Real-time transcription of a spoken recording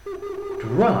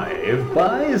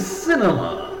Drive-by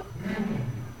cinema.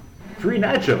 Free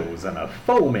nachos and a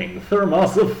foaming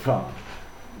thermos of fun.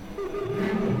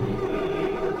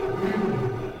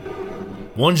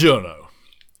 Buongiorno.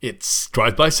 It's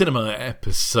Drive-by Cinema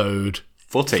episode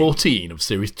 14 of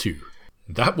Series 2.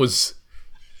 That was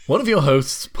one of your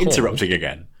hosts, Paul. Interrupting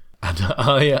again. And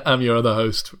I am your other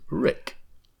host, Rick.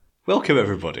 Welcome,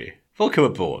 everybody. Welcome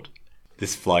aboard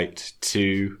this flight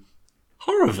to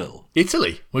Horrorville.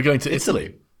 Italy. We're going to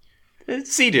Italy.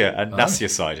 Senior and nastier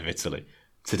side of Italy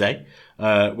today,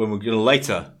 when we're going to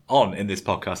later on in this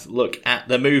podcast look at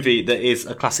the movie that is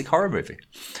a classic horror movie.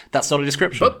 That's not a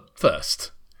description. But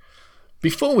first,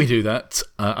 before we do that,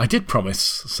 I did promise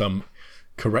some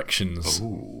corrections.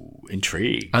 Ooh,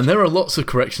 intrigue. And there are lots of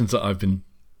corrections that I've been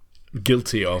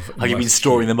guilty of. Have you been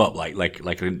storing them up like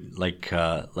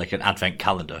an advent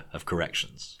calendar of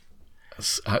corrections?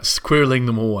 Squirreling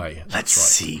them away. Let's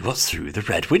see what's through the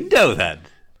red window then.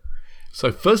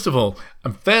 So first of all,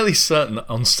 I'm fairly certain that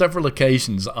on several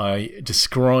occasions I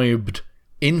described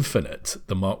Infinite,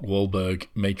 the Mark Wahlberg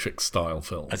Matrix-style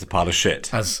film, As a pile of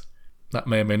shit. as that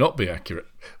may or may not be accurate,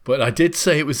 but I did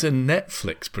say it was a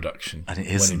Netflix production, And it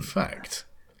isn't. when in fact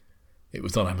it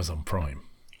was on Amazon Prime.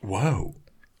 Whoa.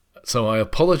 So I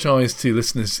apologise to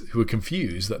listeners who are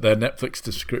confused that their Netflix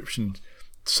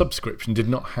subscription did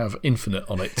not have Infinite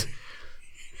on it.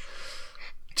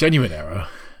 Genuine error.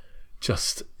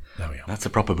 Just, there we are. That's a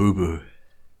proper boo-boo.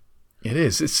 It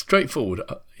is. It's straightforward.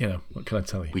 What can I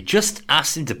tell you? We just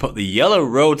asked him to put the yellow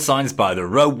road signs by the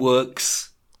roadworks,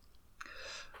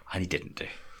 and he didn't do.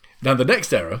 Now, the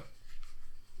next error,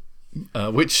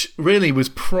 which really was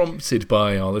prompted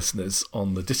by our listeners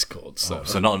on the Discord. So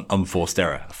not an unforced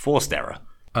error, a forced error.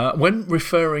 when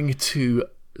referring to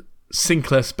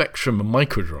Sinclair Spectrum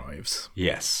microdrives,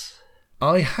 Yes.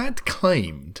 I had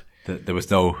claimed That there was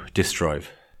no disk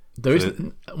drive.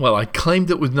 I claimed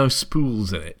there was no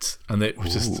spools in it, and it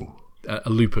was just a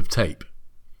loop of tape.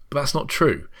 But that's not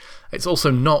true. It's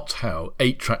also not how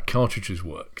 8-track cartridges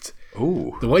worked.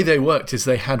 Ooh. The way they worked is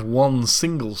they had one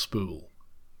single spool.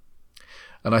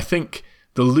 And I think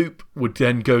the loop would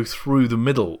then go through the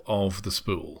middle of the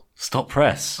spool. Stop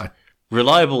press. My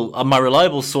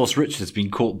reliable source Richard has been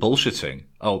caught bullshitting.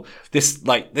 Oh, this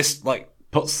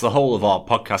puts the whole of our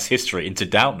podcast history into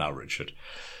doubt now, Richard.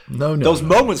 No. Those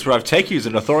moments where I've taken you as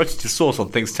an authority to source on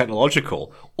things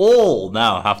technological all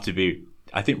now have to be,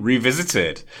 I think,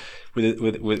 revisited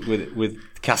with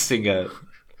casting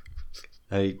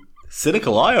a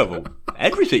cynical eye over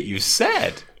everything you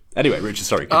said. Anyway, Richard,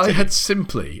 sorry. Continue. I had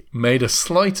simply made a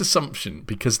slight assumption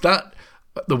because the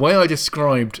way I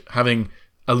described having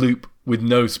a loop with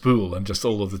no spool and just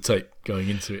all of the tape going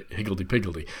into it,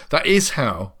 higgledy-piggledy, that is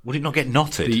how... Would it not get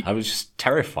knotted? I was just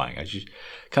terrifying. I just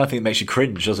kind of think it makes you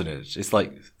cringe, doesn't it? It's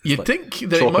like... You'd think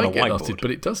that it might get knotted, but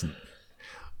it doesn't.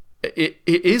 It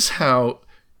is how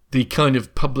the kind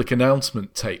of public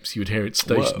announcement tapes you would hear at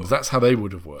stations, Whoa. that's how they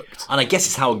would have worked. And I guess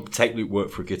it's how tape loop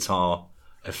worked for guitar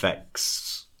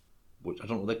effects. Which I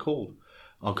don't know what they're called.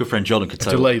 Our good friend John could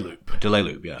tell. Delay loop. Delay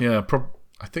loop, yeah. Yeah,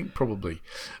 I think probably.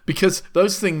 Because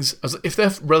those things, if they're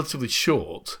relatively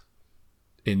short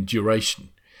in duration,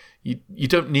 you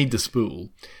don't need the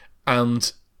spool,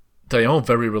 and they are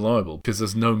very reliable because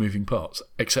there's no moving parts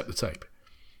except the tape.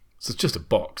 So it's just a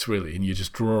box, really, and you're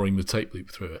just drawing the tape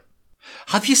loop through it.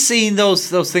 Have you seen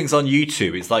those things on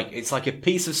YouTube? It's like a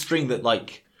piece of string that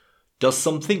does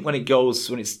something when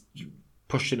it's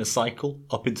pushed in a cycle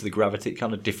up into the gravity. It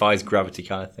kind of defies gravity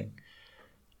kind of thing.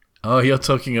 Oh, you're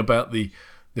talking about the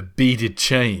beaded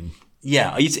chain.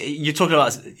 Yeah, you're talking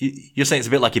about. You're saying it's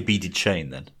a bit like a beaded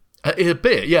chain, then. A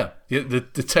bit, yeah.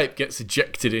 The tape gets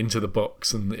ejected into the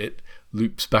box and it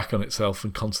loops back on itself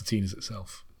and concertinas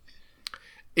itself.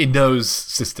 In those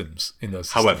systems.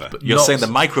 However, but you're saying the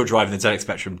microdrive in the ZX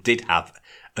Spectrum did have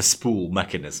a spool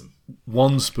mechanism.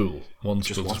 One spool.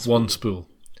 Just one spool.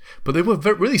 But they were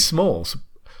really small. So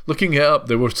looking it up,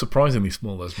 they were surprisingly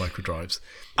small, those microdrives.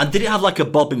 And did it have like a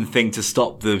bobbin thing to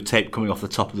stop the tape coming off the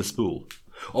top of the spool?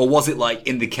 Or was it like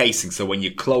in the casing, so when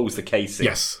you close the casing,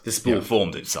 the spool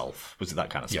formed itself? Was it that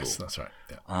kind of spool? Yes, that's right.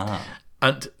 Yeah.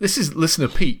 And this is listener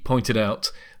Pete pointed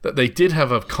out that they did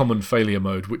have a common failure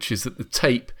mode, which is that the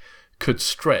tape could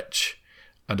stretch,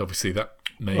 and obviously that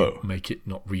may make it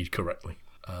not read correctly.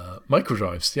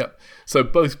 Microdrives, yeah. So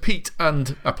both Pete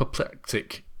and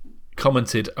Apoplectic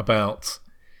commented about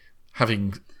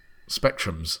having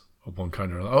spectrums of one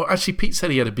kind or another. Oh, actually, Pete said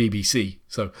he had a BBC,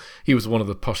 so he was one of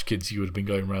the posh kids you would have been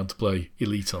going around to play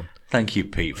Elite on. Thank you,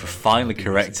 Pete, for finally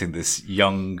correcting this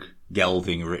young,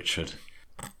 gelding Richard.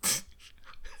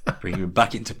 Bringing him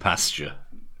back into pasture.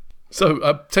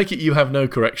 So, take it you have no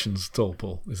corrections at all,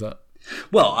 Paul. Is that?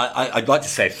 Well, I'd like to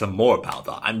say some more about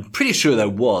that. I'm pretty sure there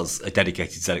was a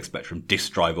dedicated ZX Spectrum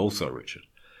disk drive also, Richard.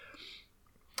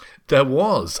 There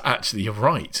was, actually, you're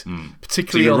right.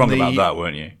 Particularly So you were on wrong the... about that,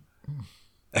 weren't you?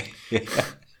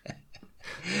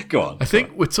 Go on. I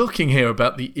think we're talking here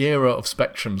about the era of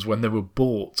Spectrums when they were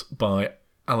bought by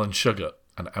Alan Sugar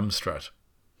and Amstrad.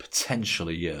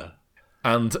 Potentially, yeah.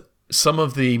 And some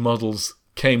of the models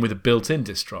came with a built-in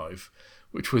disk drive,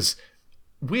 which was,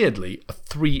 weirdly, a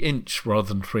 3-inch rather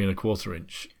than 3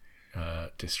 1/4-inch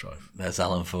disk drive. There's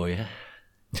Alan for you.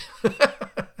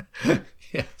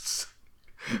 Yes,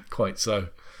 quite so.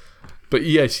 But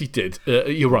yes, he did.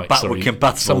 You're right. Backward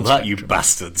compatible, Some that, you Spectrum.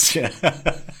 bastards.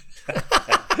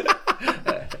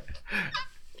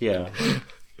 Yeah.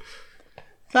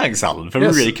 Thanks, Alan, for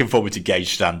Yes. really conforming to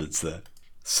gauge standards there.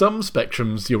 Some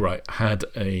Spectrums, you're right, had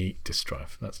a disk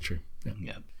drive. That's true. Yeah.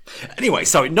 Yeah. Anyway,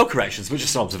 sorry, no corrections, but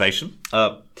just an observation.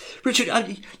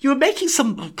 Richard, you were making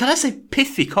some, can I say,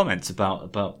 pithy comments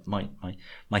about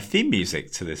my theme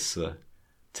music to this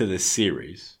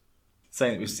series,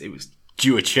 saying it was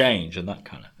due a change and that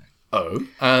kind of thing. Oh,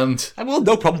 and Well,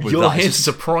 no problem with you're that. here to It's just-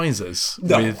 surprise us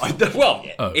No, with... well,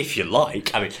 if you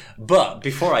like. I mean, but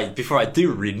before I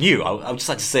do renew, I would just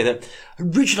like to say that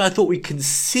originally I thought we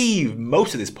conceived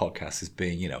most of this podcast as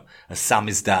being, a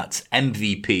samizdat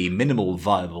MVP, minimal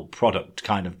viable product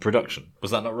kind of production.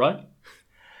 Was that not right?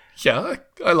 Yeah,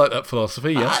 I like that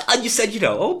philosophy, yeah. And you said,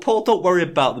 oh, Paul, don't worry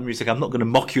about the music. I'm not going to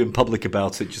mock you in public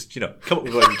about it. Just, come up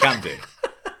with what you can do.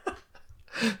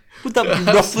 Would that be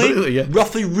Absolutely, yeah.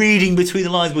 roughly reading between the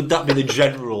lines? Would that be the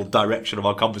general direction of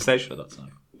our conversation at that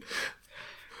time?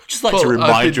 Just like to Well,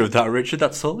 remind you of that, Richard.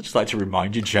 That's all. Just like to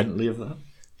remind you gently of that.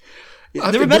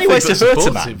 I've There are been many nothing ways to but hurt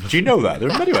a man. supportive. Do you know that?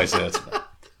 There are many ways to hurt a man.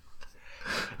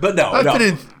 But no, I've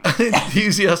been an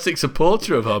enthusiastic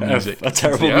supporter of our music. a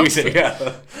terrible since the music.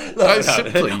 outset. Yeah. I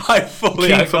simply I fully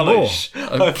keen for more. acknowledge.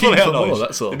 I'm I keen fully for more, acknowledge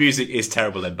that's all. The music is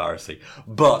terrible, and embarrassing.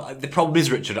 But the problem is,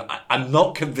 Richard, I'm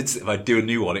not convinced that if I do a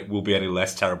new one, it will be any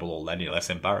less terrible or any less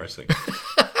embarrassing.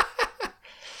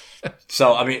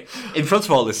 So, I mean, in front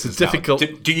of all this, It's difficult.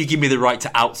 Do you give me the right to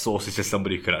outsource it to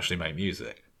somebody who can actually make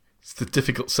music? It's the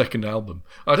difficult second album.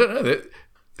 I don't know.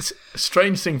 It's a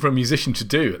strange thing for a musician to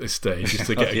do at this stage, is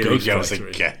to get a Here he goes ghostwriter in.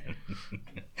 again.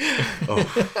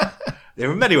 Oh.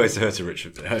 There are many ways to hurt a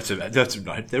Richard.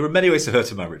 There are many ways to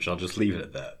hurt a man, Richard. I'll just leave it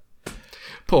at that.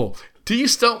 Paul, do you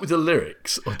start with the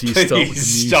lyrics or do you start with the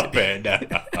music? Stop it. No.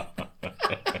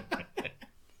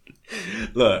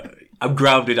 Look, I'm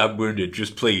grounded, I'm wounded.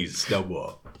 Just please, no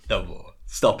more. No more.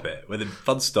 Stop it. When the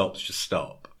fun stops, just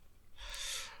stop.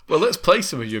 Well, let's play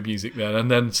some of your music then and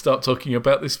then start talking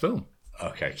about this film.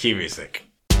 Okay, cue music.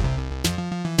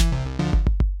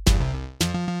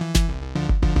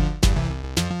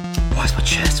 Why is my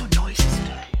chair so noisy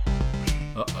today?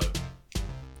 Uh-oh.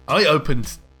 I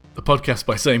opened the podcast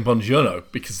by saying buongiorno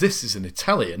because this is an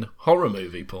Italian horror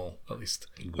movie, Paul. At least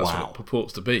that's Wow. what it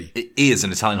purports to be. It is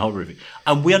an Italian horror movie,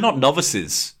 and we are not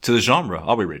novices to the genre,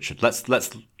 are we, Richard? Let's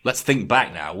think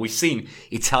back now. We've seen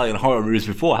Italian horror movies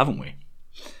before, haven't we?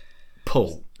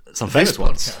 Paul, Some famous this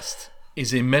ones. podcast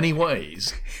is in many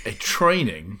ways a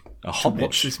training A to watch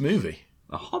homage. this movie.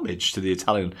 A homage to the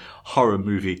Italian horror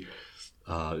movie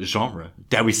genre.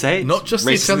 Dare we say it? Not just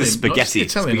the Races of Italian, not just the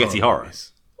Italian spaghetti horror.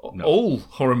 movies. All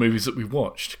horror movies that we've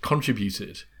watched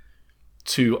contributed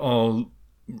to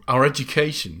our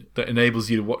education that enables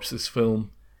you to watch this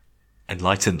film.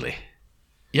 Enlightenedly.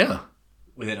 Yeah.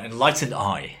 With an enlightened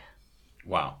eye.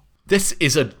 Wow. This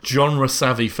is a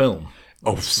genre-savvy film.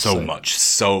 Oh, so much.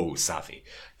 So savvy.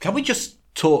 Can we just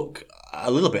talk a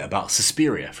little bit about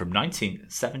Suspiria from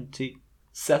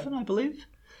 1977, I believe?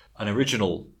 An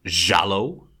original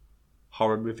giallo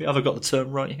horror movie. Have I got the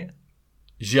term right here?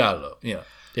 Giallo, yeah.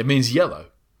 It means yellow,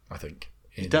 I think.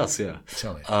 It does, yeah.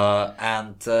 Italian.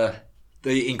 And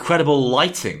the incredible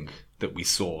lighting that we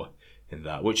saw in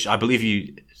that, which I believe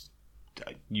you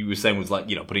were saying was like,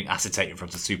 putting acetate in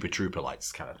front of Super Trooper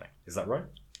lights kind of thing. Is that right?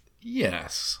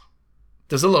 Yes.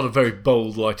 There's a lot of very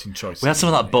bold lighting choices. We had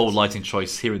some of that bold lighting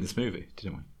choice here in this movie,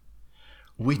 didn't we?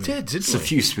 We did, didn't we?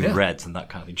 Suffused with Yeah. reds and that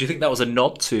kind of thing. Do you think that was a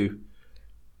nod to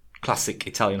classic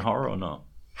Italian horror or not?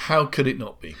 How could it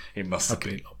not be? It must How have could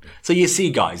been. it not be? So you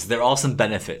see, guys, there are some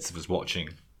benefits of us watching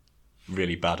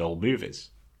really bad old movies.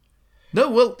 No,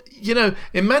 well,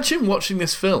 imagine watching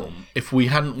this film if we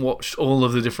hadn't watched all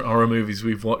of the different horror movies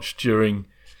we've watched during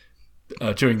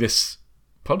this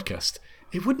podcast.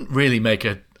 It wouldn't really make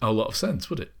a lot of sense,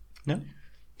 would it? No.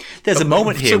 There's a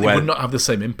moment here Certainly where would not have the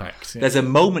same impact. Yeah. there's a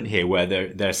moment here where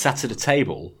they're sat at a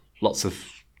table. Lots of,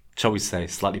 shall we say,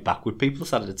 slightly backward people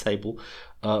sat at a table,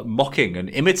 mocking and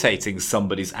imitating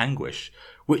somebody's anguish,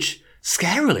 which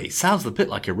scarily sounds a bit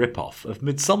like a rip-off of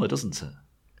Midsommar, doesn't it?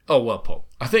 Oh, well, Paul,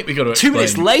 I think we got to explain... 2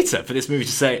 minutes later for this movie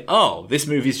to say, oh, this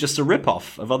movie's just a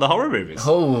rip-off of other horror movies.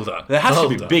 Hold on. There has to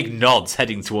be big nods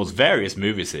heading towards various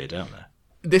movies here, don't there?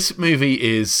 This movie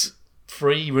is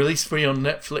release free on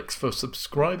Netflix for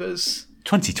subscribers.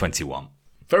 2021.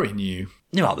 Very new.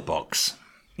 New out of the box.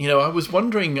 You know, I was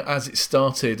wondering as it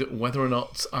started whether or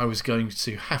not I was going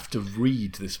to have to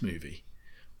read this movie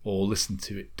or listen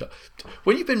to it.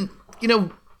 When you've been,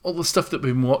 all the stuff that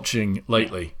we've been watching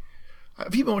lately,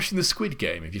 have you been watching The Squid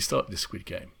Game? Have you started The Squid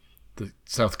Game? The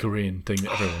South Korean thing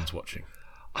that everyone's watching.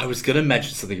 I was going to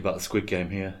mention something about The Squid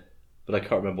Game here, but I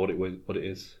can't remember what it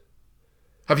is.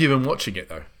 Have you been watching it,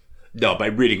 though? No, but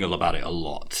I'm reading all about it a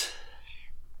lot.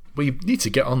 Well, you need to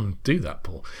get on and do that,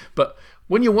 Paul. But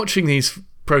when you're watching these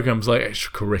programs like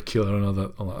Extracurricular and all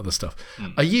that other stuff,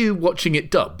 are you watching it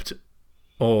dubbed?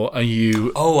 Or are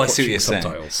you I see what you're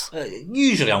subtitles? Saying.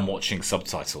 Usually I'm watching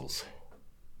subtitles.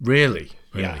 Really?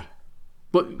 Yeah.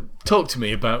 But talk to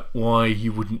me about why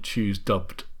you wouldn't choose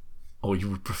dubbed or you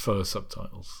would prefer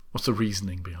subtitles. What's the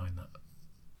reasoning behind that?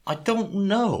 I don't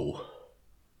know.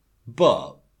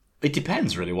 But it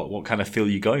depends really what kind of feel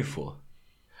you're going for.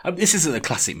 This isn't a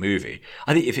classic movie.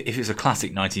 I think if it's a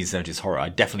classic 1970s horror, I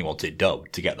definitely want it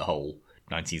dubbed to get the whole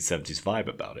 1970s vibe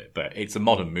about it. But it's a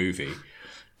modern movie.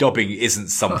 Dubbing isn't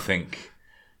something,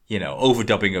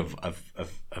 overdubbing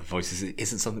of voices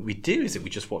isn't something we do, is it?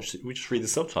 We just read the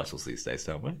subtitles these days,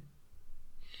 don't we?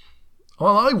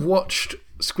 Well, I watched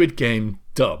Squid Game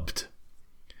dubbed.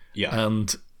 Yeah.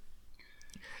 And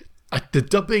the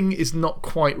dubbing is not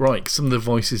quite right. Some of the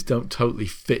voices don't totally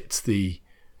fit the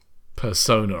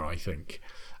persona, I think.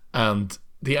 And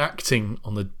the acting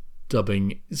on the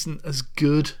dubbing isn't as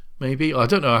good, maybe. I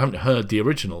don't know. I haven't heard the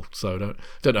original, so I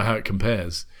don't know how it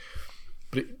compares.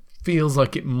 But it feels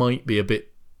like it might be a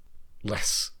bit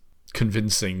less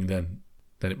convincing than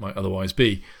it might otherwise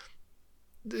be.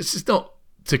 This is not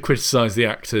to criticise the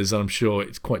actors. I'm sure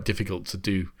it's quite difficult to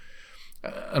do.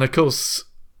 And of course,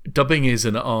 dubbing is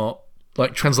an art.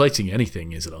 Like translating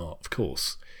anything is an art, of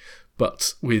course.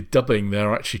 But with dubbing,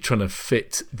 they're actually trying to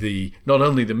fit not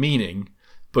only the meaning,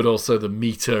 but also the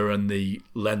meter and the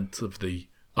length of the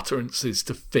utterances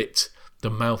to fit the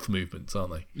mouth movements,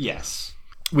 aren't they? Yes.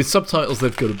 With subtitles,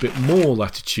 they've got a bit more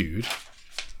latitude.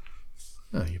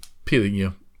 Oh, you're peeling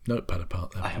your notepad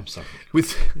apart there. I am sorry.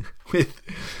 With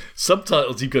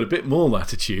subtitles, you've got a bit more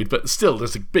latitude, but still,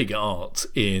 there's a big art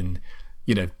in,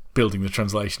 building the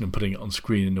translation and putting it on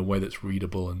screen in a way that's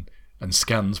readable and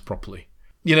scans properly.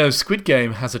 Squid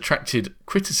Game has attracted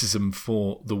criticism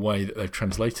for the way that they've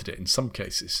translated it in some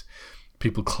cases.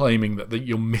 People claiming that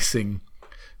you're missing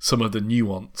some of the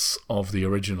nuance of the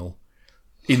original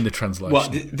in the translation. Well,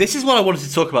 this is what I wanted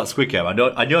to talk about Squid Game. I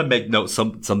know I made note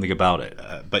something about it,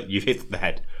 but you've hit the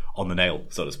head on the nail,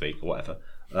 so to speak, or whatever.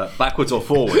 Backwards or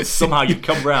forwards, somehow you've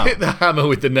come round. Hit the hammer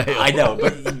with the nail. I know,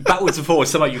 but backwards and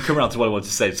forwards, somehow you've come around to what I wanted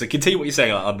to say. So continue what you're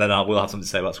saying, and then I will have something to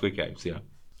say about Squid Games.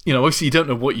 Obviously you don't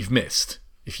know what you've missed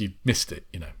if you missed it.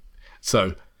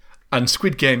 So, and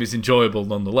Squid Game is enjoyable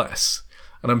nonetheless.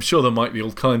 And I'm sure there might be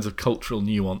all kinds of cultural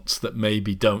nuance that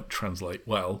maybe don't translate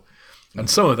well, and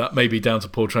some of that may be down to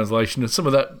poor translation, and some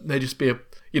of that may just be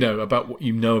about what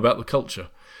you know about the culture.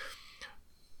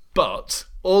 But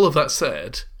all of that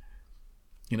said,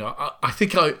 I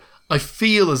think I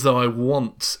feel as though I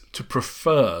want to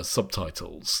prefer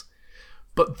subtitles,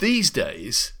 but these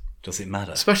days, does it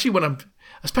matter? Especially when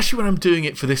I'm doing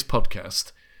it for this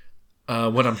podcast,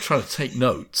 when I'm trying to take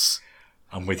notes.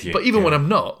 I'm with you. But even when I'm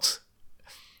not,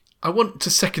 I want to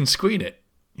second screen it.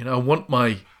 I want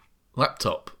my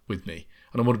laptop with me,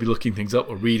 and I want to be looking things up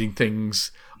or reading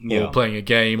things or playing a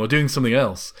game or doing something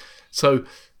else. So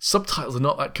subtitles are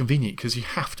not that convenient because you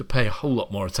have to pay a whole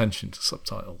lot more attention to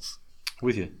subtitles.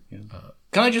 With you. Yeah.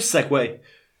 Can I just segue?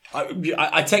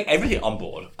 I take everything on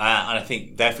board, and I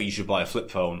think therefore you should buy a flip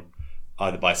phone,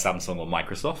 either by Samsung or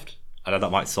Microsoft. I know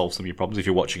that might solve some of your problems if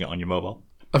you're watching it on your mobile.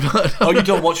 You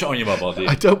don't watch it on your mobile, do you?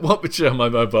 I don't watch it on my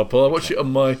mobile, Paul. I watch it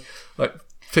on my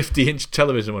 50-inch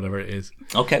television, whatever it is.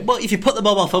 Okay, well, if you put the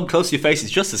mobile phone close to your face,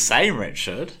 it's just the same,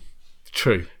 Richard.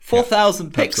 True.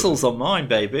 4,000 pixels on mine,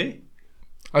 baby.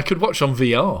 I could watch on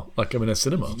VR, like I'm in a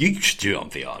cinema. You should do it on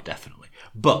VR, definitely.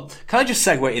 But can I just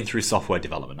segue in through software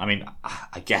development? I mean,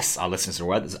 I guess our listeners are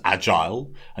aware there's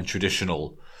agile and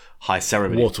traditional high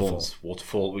ceremony forms.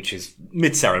 Waterfall, which is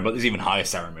mid-ceremony, but there's even higher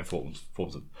ceremony forms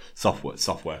of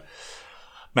software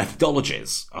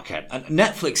methodologies. Okay, and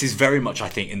Netflix is very much, I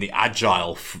think, in the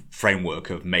agile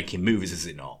framework of making movies, is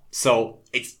it not? So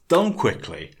it's done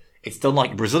quickly. It's done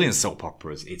like Brazilian soap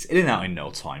operas. It's in and out in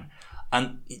no time.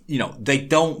 And, you know, they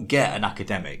don't get an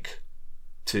academic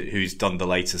who's done the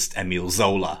latest Emile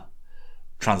Zola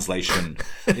translation.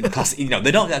 They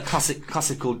don't get a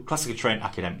classically trained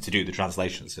academic to do the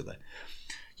translations, do they?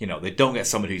 You know, they don't get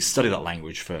somebody who's studied that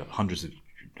language for hundreds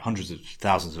of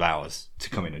thousands of hours to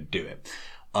come in and do it.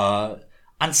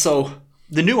 And so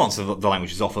the nuance of the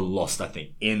language is often lost, I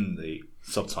think, in the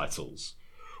subtitles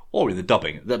or in the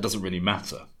dubbing. That doesn't really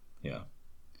matter. Yeah.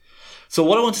 So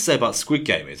what I want to say about Squid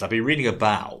Game is I've been reading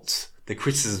about the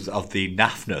criticisms of the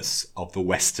naffness of the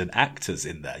Western actors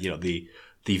in there, you know, the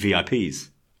VIPs.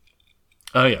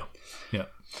 Oh, yeah. Yeah.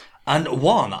 And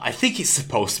one, I think it's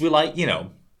supposed to be like, you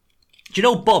know, do you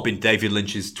know Bob in David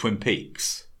Lynch's Twin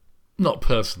Peaks? Not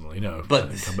personally, no.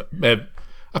 But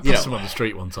I passed him on the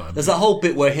street one time. There's that whole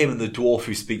bit where him and the dwarf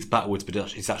who speaks backwards, but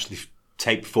it's actually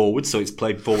taped forwards, so it's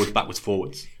played forwards, backwards,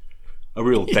 forwards. A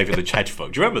real David Lynch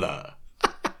hedgehog. Do you remember that?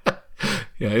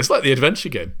 Yeah, it's like the adventure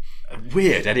game.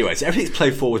 Weird. Anyway, so everything's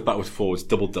played forwards, backwards, forwards,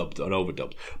 double dubbed and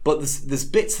overdubbed. But there's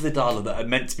bits of the dialogue that are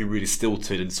meant to be really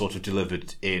stilted and sort of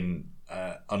delivered in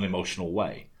an unemotional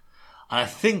way. And I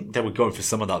think they were going for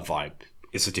some of that vibe.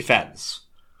 It's a defence.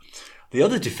 The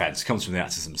other defence comes from the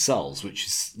actors themselves, which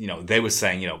is, you know, they were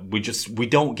saying, you know, we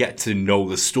don't get to know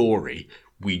the story.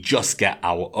 We just get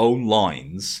our own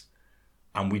lines,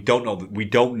 and we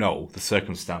don't know the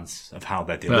circumstance of how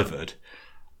they're delivered.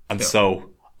 And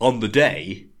so on the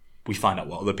day, we find out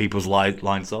what other people's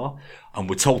lines are, and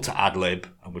we're told to ad-lib,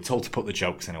 and we're told to put the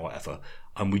jokes in or whatever,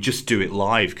 and we just do it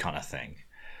live kind of thing.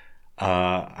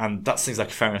 And that seems like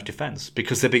a fair enough defence,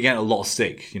 because they've been getting a lot of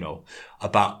stick, you know,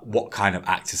 about what kind of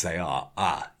actors they are.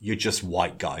 You're just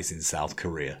white guys in South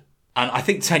Korea. And I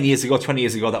think 20 years ago,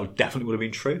 that definitely would have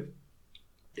been true.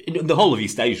 In the whole of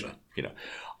East Asia, you know.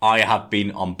 I have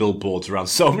been on billboards around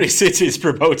so many cities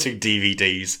promoting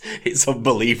DVDs. It's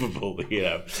unbelievable, you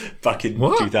know. Back in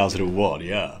 2001,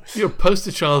 yeah. You're a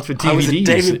poster child for DVD I was a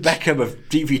David usage. Beckham of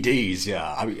DVDs,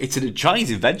 yeah. I mean, it's a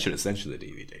Chinese invention, essentially, the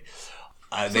DVD.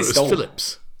 It was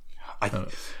Philips.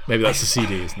 Maybe that's a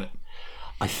CD, isn't it?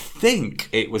 I think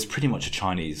it was pretty much a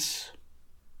Chinese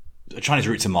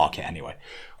route to market anyway,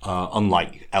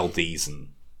 unlike LDs and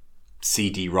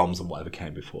CD-ROMs and whatever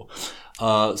came before.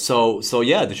 So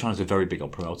yeah, the Chinese are very big on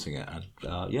promoting it, and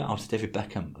I was David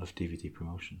Beckham of DVD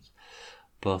promotions.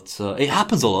 But it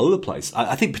happens all over the place.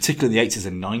 I think particularly in the 80s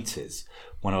and 90s,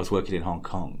 when I was working in Hong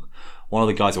Kong, one of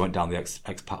the guys I went down the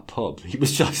expat pub, he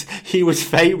was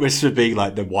famous for being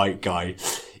like the white guy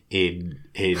in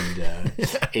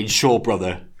Shaw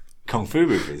Brother Kung Fu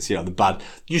movies, you know,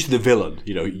 usually the villain,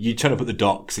 you know, you turn up at the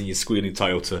docks and you're squealing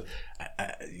Toyota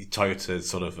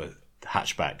sort of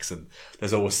hatchbacks, and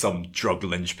there's always some drug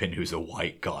linchpin who's a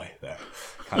white guy there.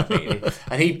 Kind of thing.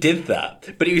 And he did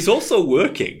that. But he was also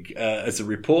working as a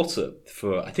reporter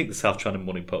for, I think, the South China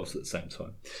Morning Post at the same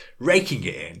time, raking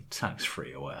it in,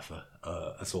 tax-free or whatever,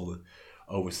 as all the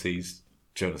overseas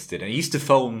journalists did. And he used to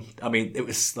phone, he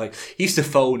used to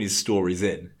phone his stories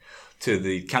in to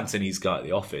the Cantonese guy at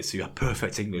the office who had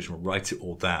perfect English and would write it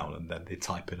all down, and then they'd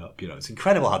type it up. You know, it's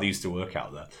incredible how they used to work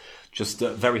out there. Just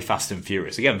very fast and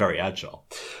furious. Again, very agile.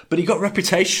 But he got a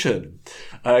reputation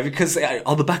because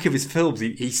on the back of his films,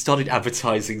 he started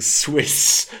advertising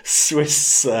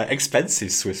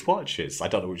expensive Swiss watches. I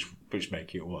don't know which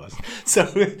make it was. So,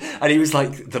 and he was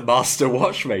like the master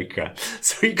watchmaker.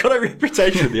 So he got a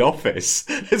reputation in the office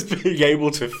as being able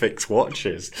to fix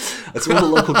watches. And so all the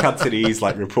local Cantonese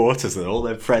reporters and all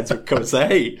their friends would come and say,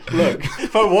 "Hey, look,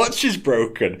 my watch is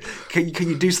broken. Can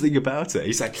you do something about it?"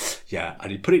 He's like, "Yeah,"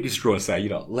 and he'd put it in his drawer and say, "You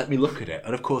know, let me look at it."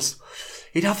 And of course,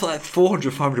 he'd have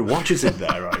 400, 500 watches in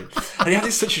there, right? And he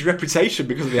had such a reputation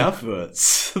because of the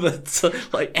adverts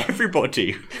that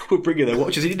everybody would bring in their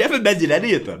watches. He never mended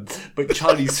any of them. But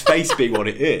Chinese face being what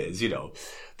it is, you know,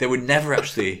 they would never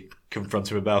actually confront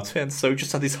him about it. And so he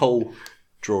just had this whole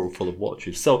drawer full of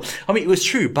watches. So, I mean, it was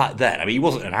true back then. I mean, he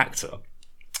wasn't an actor.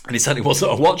 And he certainly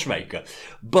wasn't a watchmaker.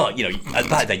 But, you know,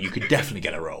 back then you could definitely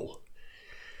get a role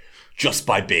just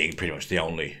by being pretty much the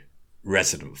only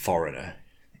resident foreigner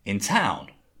in town.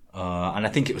 And I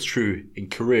think it was true in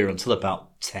Korea until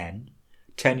about 10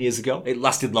 years ago. It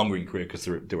lasted longer in Korea because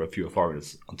there were fewer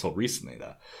foreigners until recently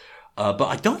there. But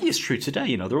I don't think it's true today.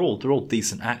 You know, they're all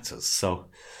decent actors. So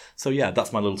yeah,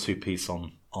 that's my little two-piece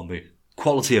on the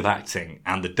quality of acting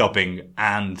and the dubbing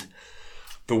and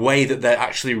the way that they're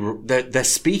actually they're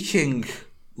speaking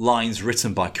lines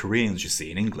written by Koreans, you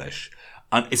see, in English.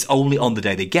 And it's only on the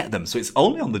day they get them. So it's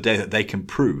only on the day that they can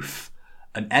proof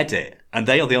and edit. And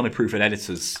they are the only proof and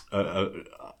editors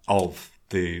of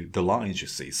the lines, you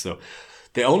see. So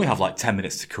they only have like 10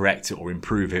 minutes to correct it or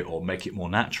improve it or make it more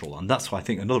natural. And that's why I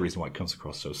think another reason why it comes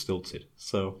across so stilted.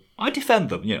 So I defend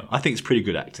them. I think it's pretty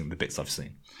good acting, the bits I've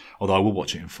seen. Although I will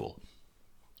watch it in full.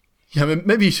 Yeah,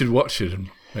 maybe you should watch it and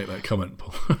make that comment,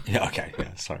 Paul. Yeah, okay.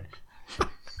 Yeah, sorry.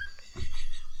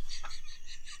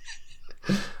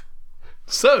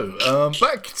 So,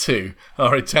 back to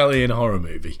our Italian horror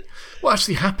movie. What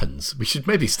actually happens? We should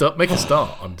maybe make a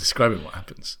start on describing what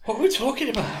happens. What are we talking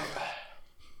about?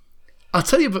 I'll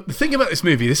tell you, but the thing about this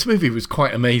movie was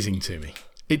quite amazing to me.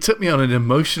 It took me on an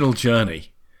emotional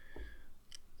journey,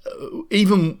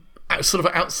 even sort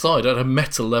of outside at a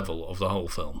meta level of the whole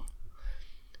film.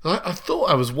 I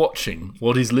thought I was watching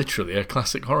what is literally a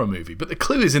classic horror movie, but the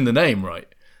clue is in the name, right?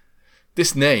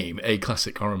 This name, a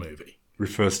classic horror movie,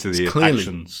 refers to the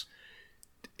actions,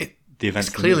 the events.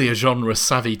 It's clearly a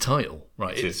genre-savvy title,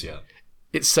 right? It is, yeah.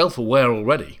 It's self-aware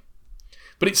already.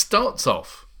 But it starts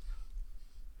off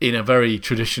in a very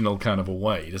traditional kind of a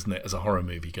way, doesn't it, as a horror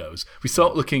movie goes? We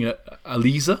start looking at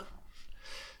Elisa,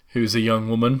 who's a young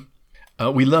woman.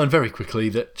 We learn very quickly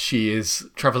that she is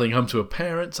travelling home to her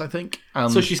parents, I think.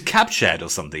 So she's cab shared or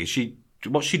something.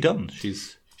 What's she done?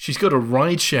 She's got a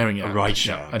ride-sharing app. A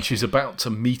ride-share. And she's about to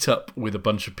meet up with a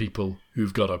bunch of people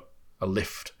who've got a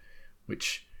lift,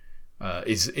 which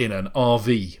is in an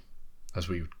RV,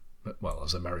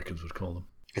 as Americans would call them.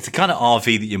 It's a kind of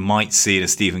RV that you might see in a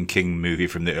Stephen King movie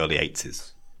from the early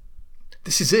 80s.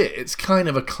 This is it. It's kind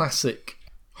of a classic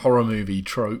horror movie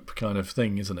trope kind of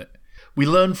thing, isn't it? We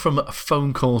learn from a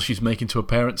phone call she's making to her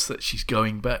parents that she's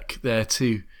going back there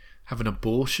to have an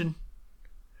abortion.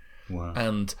 Wow.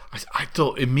 And I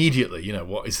thought immediately,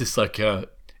 what is this, like a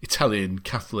Italian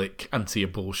Catholic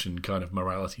anti-abortion kind of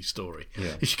morality story?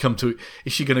 Yeah. Is she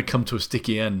going to come to a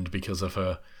sticky end because of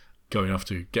her going off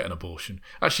to get an abortion?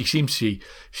 Actually,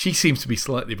 she seems to be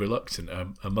slightly reluctant.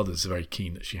 Her mother's very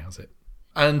keen that she has it.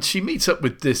 And she meets up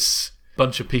with this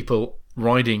bunch of people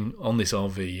riding on this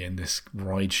RV in this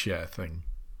ride share thing.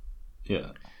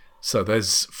 Yeah. So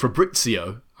there's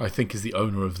Fabrizio, I think is the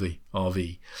owner of the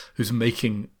RV, who's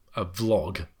making a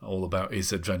vlog all about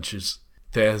his adventures.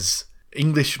 There's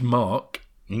English Mark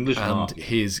and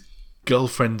his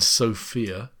girlfriend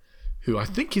Sophia, who I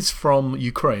think is from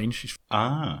Ukraine.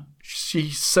 She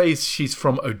says she's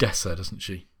from Odessa, doesn't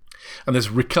she? And there's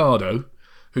Riccardo,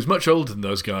 who's much older than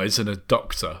those guys and a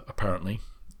doctor, apparently.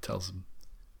 Tells them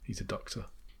he's a doctor.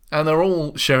 And they're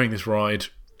all sharing this ride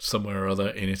somewhere or other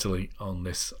in Italy on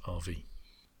this RV.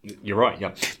 You're right,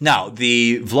 yeah. Now,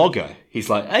 the vlogger,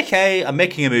 he's like, okay, I'm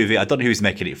making a movie. I don't know who he's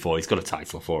making it for. He's got a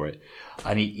title for it.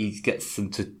 And he gets them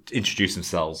to introduce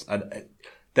themselves. And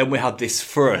then we have this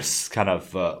first kind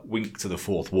of wink to the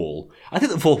fourth wall. I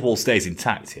think the fourth wall stays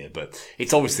intact here, but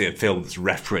it's obviously a film that's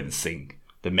referencing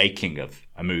the making of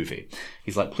a movie.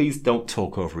 He's like, please don't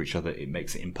talk over each other. It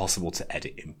makes it impossible to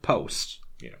edit in post.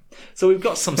 So we've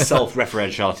got some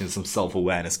self-referentiality and some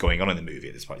self-awareness going on in the movie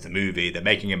at this point. It's a movie, they're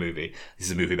making a movie, this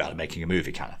is a movie about making a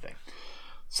movie kind of thing.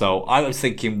 So I was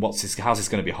thinking, how's this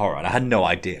going to be horror? And I had no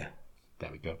idea.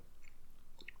 There we go.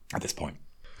 At this point.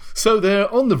 So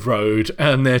they're on the road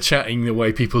and they're chatting the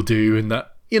way people do, and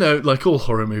that, like all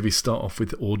horror movies start off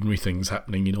with ordinary things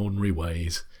happening in ordinary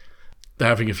ways. They're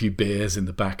having a few beers in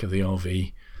the back of the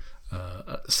RV.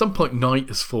 At some point, night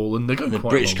has fallen. They're going the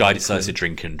British guy decides to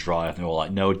drink and drive, and they're all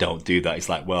like, no, don't do that. He's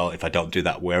like, well, if I don't do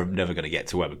that, we're never going to get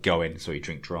to where we're going, so he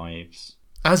drives.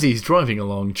 As he's driving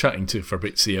along, chatting to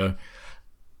Fabrizio,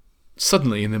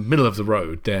 suddenly, in the middle of the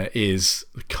road, there is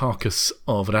the carcass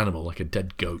of an animal, like a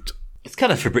dead goat. It's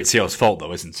kind of Fabrizio's fault,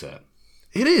 though, isn't it?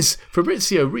 It is.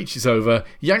 Fabrizio reaches over,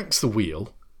 yanks the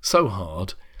wheel so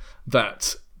hard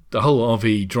that the whole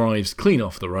RV drives clean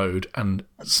off the road and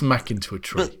smack into a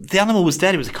tree. But the animal was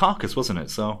dead. It was a carcass, wasn't it?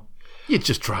 So you'd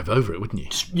just drive over it, wouldn't you?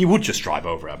 You would just drive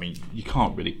over it. I mean, you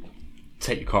can't really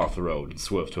take your car off the road and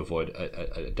swerve to avoid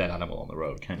a dead animal on the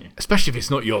road, can you? Especially if it's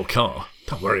not your car.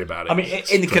 Don't worry about it. I mean,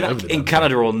 in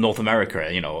Canada or North America,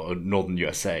 or northern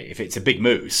USA, if it's a big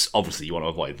moose, obviously you want to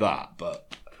avoid that.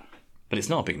 But it's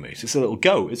not a big moose. It's a little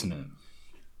goat, isn't it?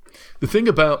 The thing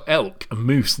about elk and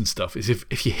moose and stuff is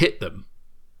if you hit them,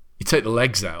 you take the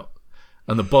legs out,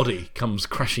 and the body comes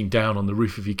crashing down on the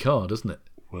roof of your car, doesn't it?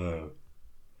 Whoa.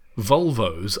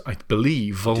 Volvos, I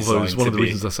believe Volvo is one of the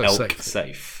reasons they're so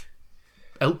safe.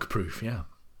 Elk-proof, yeah.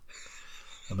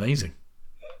 Amazing.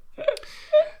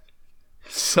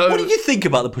 So, what do you think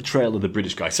about the portrayal of the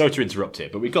British guy? Sorry to interrupt here,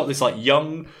 but we've got this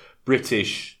young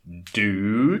British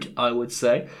dude, I would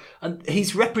say, and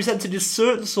he's represented in a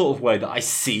certain sort of way that I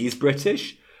see as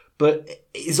British. But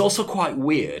it's also quite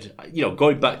weird,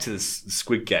 going back to this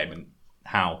Squid Game and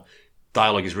how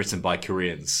dialogue is written by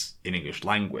Koreans in English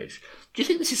language. Do you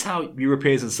think this is how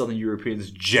Europeans and Southern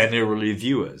Europeans generally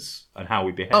view us and how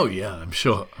we behave? Oh yeah, I'm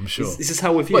sure. This is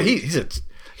how we're viewed. Well,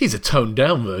 he's a toned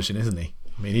down version, isn't he?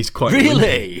 I mean, he's quite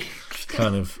really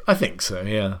kind of. I think so.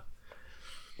 Yeah.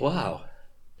 Wow.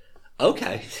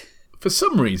 Okay. For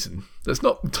some reason that's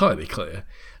not entirely clear,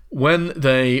 when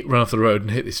they run off the road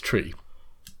and hit this tree.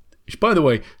 Which, by the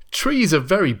way, trees are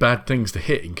very bad things to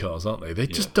hit in cars, aren't they? They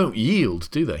just don't yield,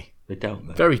 do they? They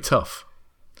don't. Very tough.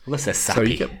 Unless they're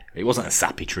sappy. It wasn't a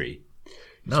sappy tree.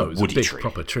 No, it was a big,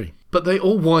 proper tree. But they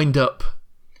all wind up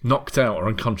knocked out or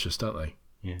unconscious, don't they?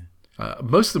 Yeah.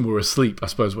 Most of them were asleep, I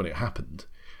suppose, when it happened.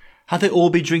 Had they all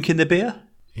been drinking the beer?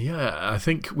 Yeah, I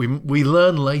think we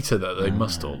learn later that they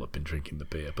must all have been drinking the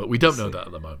beer, but we don't know that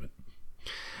at the moment.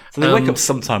 So they wake up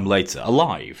sometime later,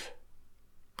 alive.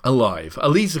 Alive.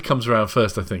 Elisa comes around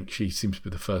first, I think. She seems to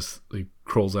be the first who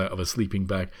crawls out of a sleeping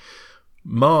bag.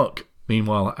 Mark,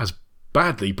 meanwhile, has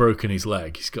badly broken his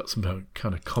leg. He's got some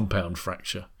kind of compound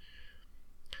fracture.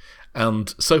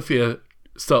 And Sophia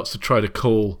starts to try to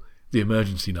call the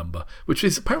emergency number, which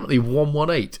is apparently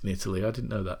 118 in Italy. I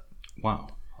didn't know that. Wow.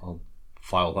 I'll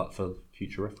file that for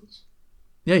future reference.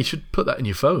 Yeah, you should put that in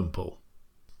your phone, Paul.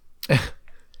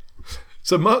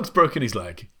 So Mark's broken his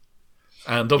leg,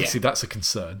 and obviously that's a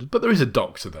concern. But there is a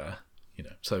doctor there,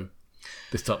 so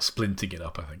they start splinting it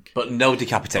up, I think. But no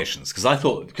decapitations,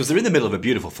 because they're in the middle of a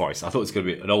beautiful forest. I thought it was going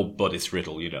to be an old Buddhist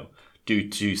riddle, do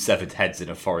two severed heads in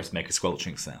a forest make a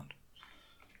squelching sound.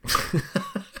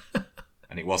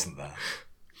 And it wasn't there.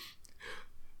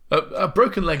 A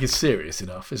broken leg is serious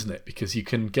enough, isn't it? Because you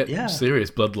can get serious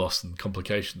blood loss and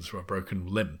complications from a broken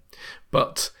limb.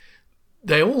 But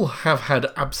they all have had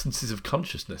absences of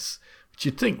consciousness, which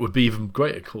you'd think would be even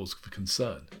greater cause for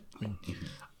concern. I mean,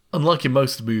 unlike in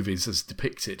most movies as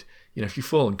depicted, if you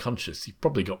fall unconscious, you've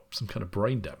probably got some kind of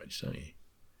brain damage, don't you?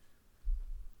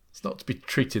 It's not to be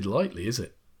treated lightly, is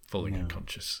it? Falling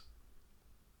unconscious.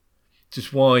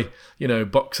 Just why,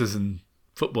 boxers and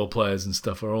football players and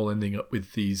stuff are all ending up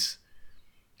with these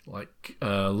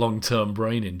long-term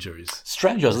brain injuries.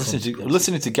 Strange. I was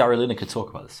listening to Gary Lineker talk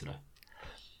about this today.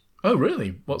 Oh,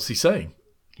 really? What's he saying?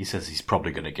 He says he's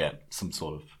probably going to get some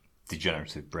sort of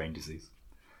degenerative brain disease.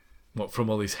 What, from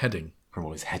all his heading? From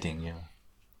all his heading, yeah.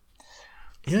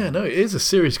 Yeah, no, it is a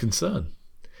serious concern.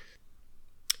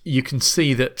 You can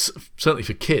see that, certainly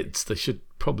for kids, they should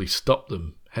probably stop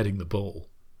them heading the ball.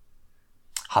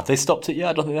 Have they stopped it yet?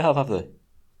 I don't think they have they?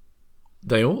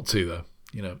 They ought to,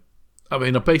 though. I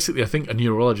mean, basically, I think a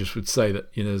neurologist would say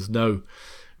that there's no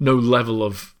level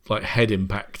of head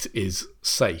impact is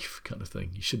safe, kind of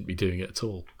thing. You shouldn't be doing it at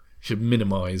all. You should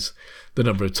minimise the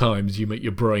number of times you make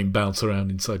your brain bounce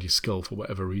around inside your skull for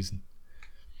whatever reason.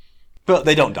 But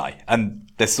they don't die,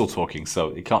 and they're still talking,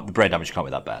 so the brain damage can't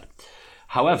be that bad.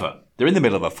 However, they're in the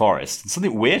middle of a forest, and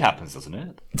something weird happens, doesn't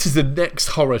it? This is the next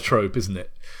horror trope, isn't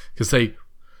it? Because they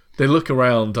look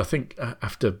around, I think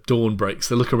after dawn breaks,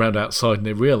 they look around outside and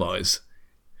they realise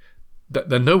that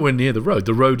they're nowhere near the road.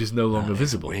 The road is no longer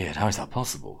visible. Weird. How is that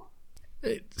possible?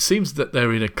 It seems that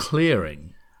they're in a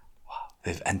clearing. Wow.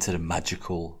 They've entered a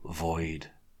magical void.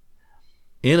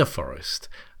 In a forest.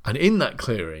 And in that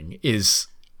clearing is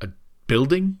a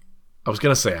building. I was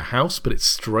going to say a house, but it's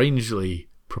strangely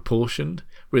proportioned.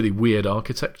 Really weird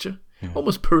architecture. Yeah.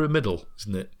 Almost pyramidal,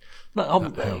 isn't it?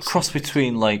 Cross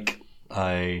between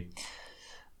a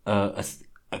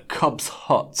Cubs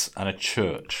hut and a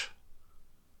church.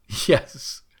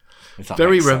 Yes.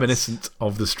 Very reminiscent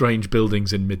of the strange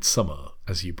buildings in Midsommar,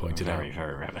 as you pointed out. Very,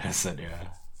 very reminiscent, yeah.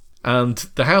 And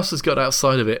the house has got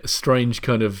outside of it a strange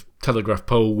kind of telegraph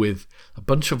pole with a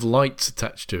bunch of lights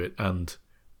attached to it and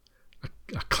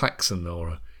a klaxon or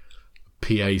a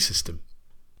PA system.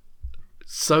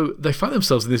 So they find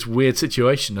themselves in this weird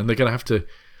situation and they're going to have to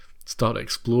start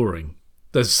exploring.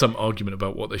 There's some argument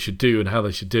about what they should do and how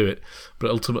they should do it, but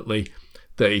ultimately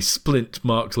they splint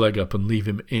Mark's leg up and leave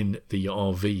him in the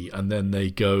RV, and then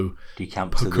they go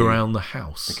poke around the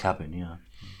house. The cabin, yeah.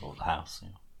 Or the house,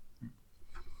 yeah.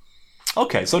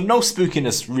 Okay, so no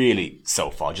spookiness really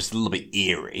so far, just a little bit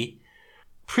eerie.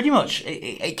 Pretty much,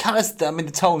 it kind of,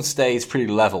 the tone stays pretty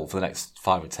level for the next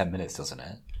 5 or 10 minutes, doesn't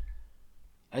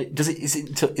it?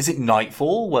 Is it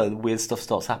nightfall where the weird stuff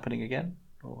starts happening again?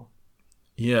 Or?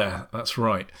 Yeah, that's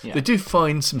right. Yeah. They do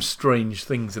find some strange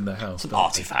things in the house. Some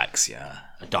artifacts, yeah.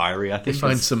 A diary, I think. They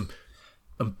find some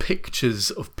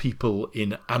pictures of people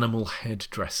in animal head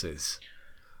dresses,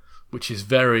 which is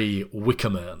very Wicker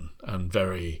Man and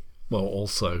very,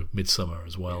 also Midsommar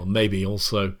as well. Maybe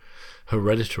also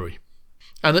Hereditary.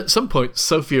 And at some point,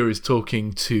 Sophia is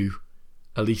talking to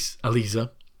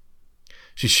Elisa.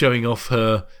 She's showing off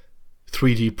her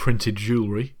 3D printed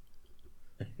jewellery.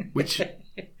 which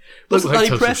wasn't that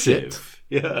total impressive?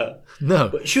 shit. Yeah. No.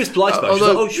 But she was polite about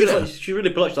it. She was like, she really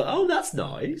polite. She's like, oh, that's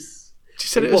nice. She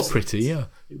said it was pretty, yeah.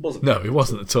 It wasn't. No, it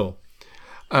wasn't at all.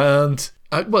 And,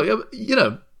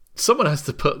 someone has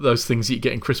to put those things that you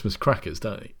get in Christmas crackers,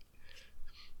 don't they?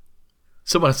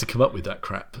 Someone has to come up with that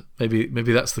crap.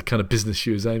 Maybe that's the kind of business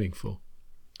she was aiming for.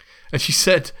 And she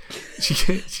said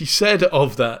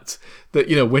of that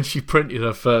when she printed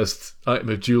her first item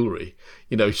of jewellery,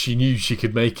 she knew she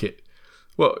could make it.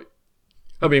 Well,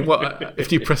 I mean,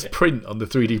 if you press print on the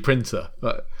 3D printer?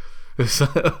 It's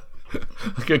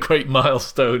like a great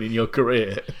milestone in your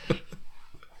career.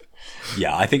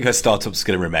 Yeah, I think her startup's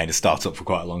going to remain a startup for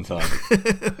quite a long time.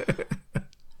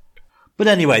 But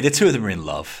anyway, the two of them are in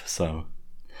love, so...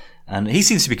 And he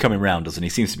seems to be coming round, doesn't he? He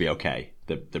seems to be okay,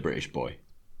 the British boy.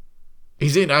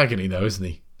 He's in agony, though, isn't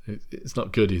he? It's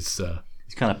not good. He's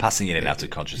kind of passing in and out of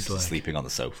consciousness, sleeping on the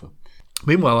sofa.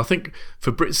 Meanwhile, I think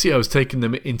Fabrizio has taken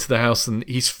them into the house and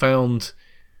he's found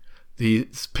the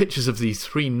pictures of these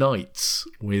 3 knights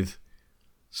with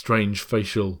strange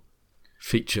facial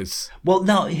features. Well,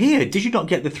 now, here, did you not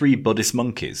get the 3 Buddhist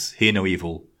monkeys? Hear no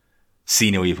evil,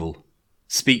 see no evil,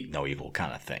 speak no evil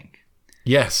kind of thing.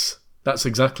 Yes, that's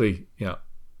exactly, yeah.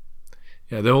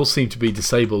 Yeah, they all seem to be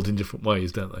disabled in different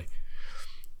ways, don't they?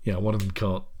 Yeah, one of them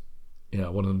can't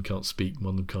speak, one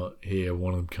of them can't hear,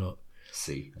 one of them can't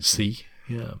see.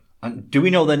 Yeah. And do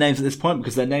we know their names at this point?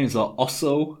 Because their names are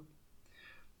Osso,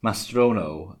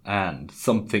 Mastrono, and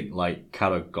something like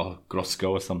Caragosco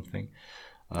or something.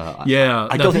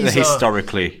 I don't think they're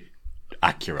historically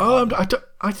accurate. Oh,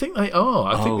 I think they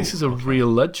are. I think this is a real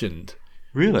legend.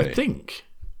 Really? I think.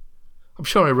 I'm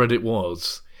sure I read it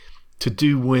was to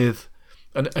do with,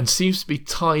 and seems to be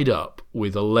tied up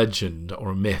with a legend or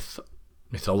a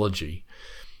mythology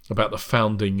about the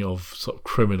founding of sort of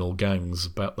criminal gangs,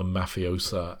 about the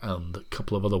mafiosa and a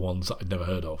couple of other ones that I'd never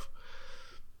heard of,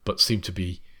 but seem to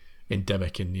be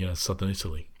endemic in southern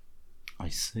Italy. I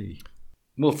see.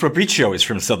 Well, Fabrizio is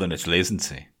from southern Italy, isn't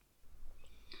he?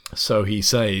 So he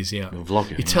says, yeah.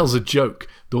 Vlogger, he tells a joke.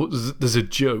 There's a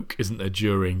joke, isn't there,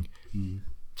 during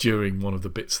one of the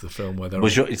bits of the film where they're...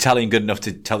 Was your Italian good enough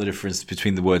to tell the difference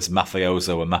between the words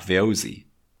mafioso and mafiosi?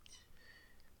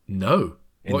 No.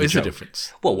 What is the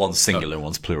difference? Well, one's singular,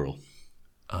 one's plural.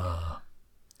 I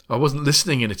wasn't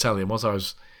listening in Italian, was I?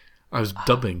 I was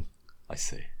dubbing. I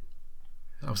see.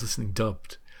 I was listening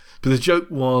dubbed. But the joke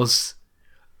was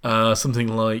something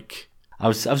like... I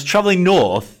was travelling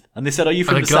north, and they said, are you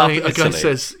from the south of Italy? A guy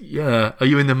says, yeah, are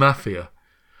you in the mafia?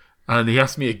 And he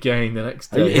asked me again the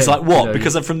next day. It's like, what,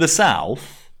 because I'm from the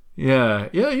south? Yeah,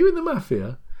 are you in the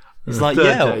mafia? It's like,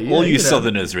 yeah, all you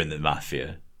southerners are in the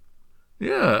mafia.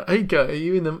 Yeah, hey guy, are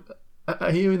you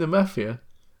in the mafia?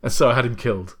 And so I had him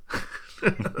killed.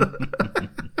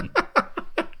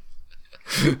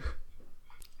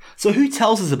 So who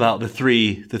tells us about the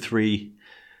three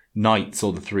knights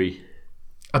or the 3?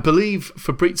 I believe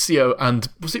Fabrizio and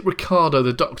was it Riccardo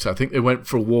the doctor? I think they went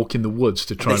for a walk in the woods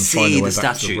to try and find their way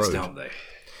back to the road. Don't they?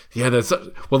 Yeah, there's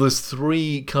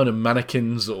 3 kind of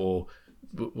mannequins, or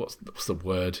what's the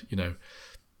word?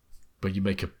 Where you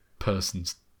make a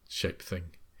person's shaped thing.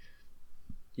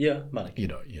 Yeah, mannequin.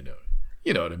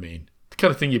 You know what I mean. The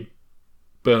kind of thing you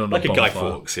burn on like a bonfire. Guy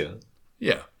Fawkes, yeah.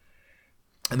 Yeah.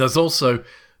 And there's also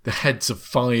the heads of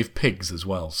 5 pigs as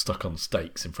well, stuck on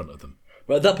stakes in front of them.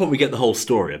 Well, at that point we get the whole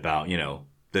story about,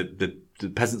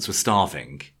 the peasants were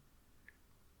starving.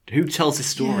 Who tells this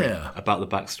story about the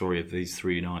backstory of these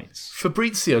 3 knights?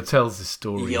 Fabrizio tells this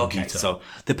story. Yeah, okay, so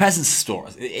the peasants'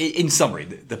 story, in summary,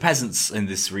 the peasants in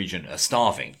this region are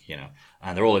starving,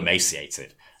 and they're all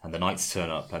emaciated. And the knights turn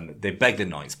up and they beg the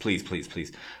knights, please, please,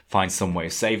 please, find some way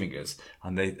of saving us.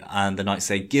 And the knights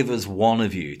say, give us one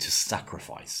of you to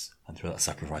sacrifice. And through that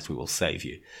sacrifice, we will save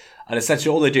you. And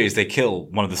essentially all they do is they kill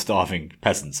one of the starving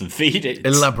peasants and feed it.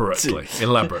 Elaborately.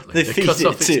 They feed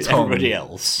it to everybody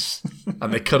else.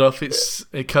 And they cut out its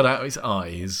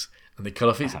eyes, and they cut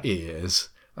off its ears,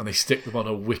 and they stick them on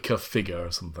a wicker figure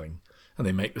or something. And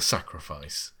they make the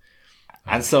sacrifice.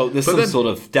 And so there's sort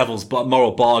of devil's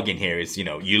moral bargain here is,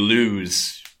 you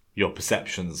lose your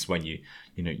perceptions when you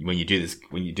do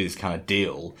this kind of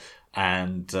deal.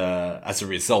 And, as a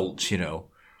result,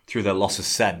 through their loss of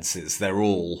senses, they're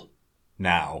all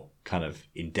now kind of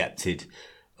indebted,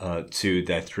 to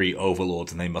their 3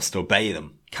 overlords and they must obey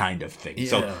them kind of thing. Yeah.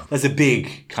 So there's a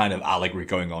big kind of allegory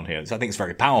going on here. So I think it's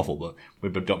very powerful, but we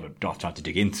don't have time to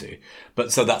dig into.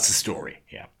 But so that's the story,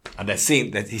 yeah. And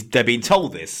they're being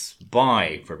told this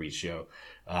by Fabrizio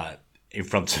in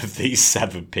front of these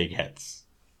 7 pig heads.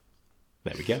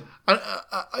 There we go.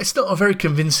 It's not a very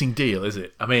convincing deal, is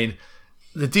it? I mean,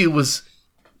 the deal was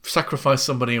sacrifice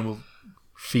somebody and we'll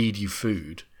feed you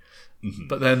food. Mm-hmm.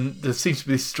 But then there seems to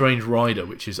be this strange rider,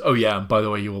 which is, oh yeah, and by the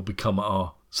way, you will become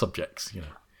our subjects, you know.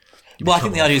 Well, I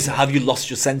think the idea is, have you lost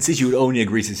your senses? You would only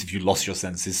agree to this if you lost your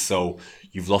senses, so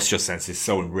you've lost your senses,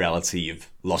 so in reality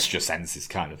you've lost your senses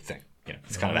kind of thing. You know,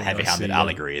 it's kind of a heavy-handed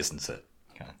allegory, isn't it?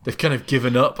 They've kind of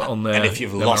given up on their... And if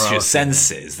you've lost your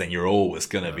senses, then you're always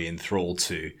going to be enthralled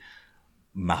to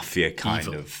mafia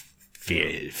kind of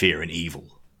fear and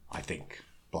evil, I think.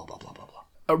 Blah, blah, blah, blah, blah.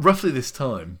 At roughly this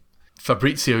time,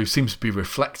 Fabrizio seems to be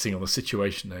reflecting on the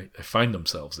situation they find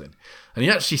themselves in. And he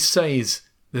actually says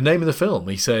the name of the film.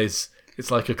 He says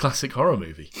it's like a classic horror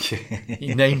movie.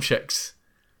 He name checks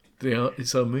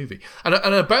his own movie. And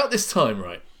about this time,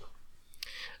 right,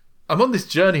 I'm on this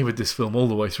journey with this film all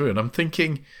the way through, and I'm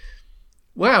thinking,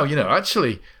 wow, you know,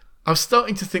 actually, I was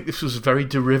starting to think this was very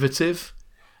derivative,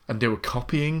 and they were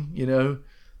copying, you know,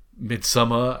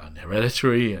 Midsommar and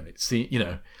Hereditary, and it seemed, you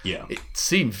know, it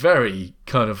seemed very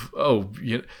kind of,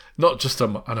 not just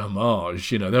an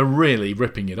homage, you know, they're really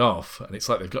ripping it off, and it's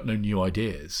like they've got no new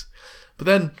ideas. But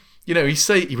then, you know,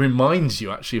 he reminds you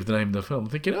actually of the name of the film,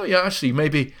 thinking, oh yeah, actually,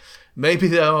 maybe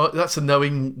that's a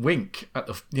knowing wink at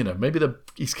the, you know, maybe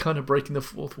he's kind of breaking the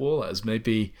fourth wall as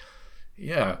maybe,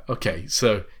 yeah, okay,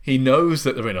 so he knows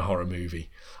that they're in a horror movie.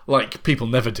 Like people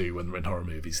never do when they're in horror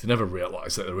movies. They never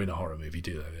realise that they're in a horror movie,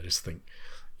 do they? They just think,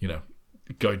 you know,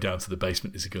 going down to the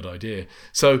basement is a good idea.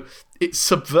 So it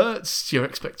subverts your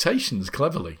expectations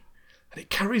cleverly. And it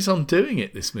carries on doing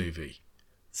it, this movie.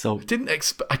 So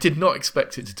I did not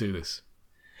expect it to do this.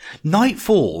 Night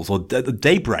falls, or the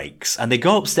day breaks, and they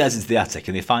go upstairs into the attic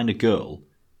and they find a girl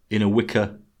in a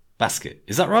wicker basket.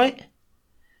 Is that right?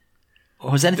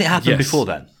 Or has anything happened before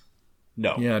then?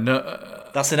 No. Yeah, no.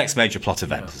 That's the next major plot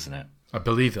event, isn't it? I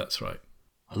believe that's right.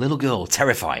 A little girl,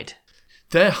 terrified.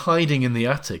 They're hiding in the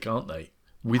attic, aren't they?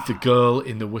 With the girl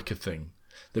in the wicker thing.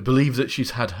 They believe that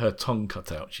she's had her tongue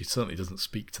cut out. She certainly doesn't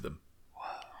speak to them.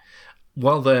 Wow.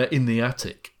 While they're in the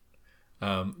attic,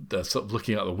 they're sort of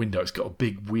looking out the window. It's got a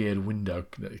big, weird window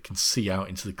that you can see out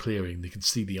into the clearing. They can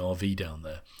see the RV down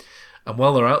there. And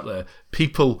while they're out there,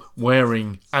 people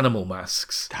wearing animal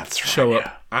masks show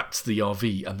up at the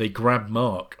RV, and they grab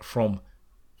Mark from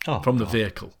the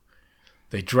vehicle.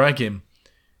 They drag him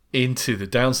into the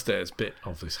downstairs bit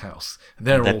of this house. And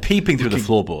they're all peeping through the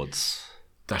floorboards.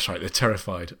 That's right. They're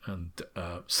terrified. And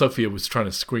Sophia was trying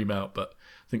to scream out, but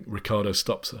I think Ricardo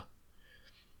stops her.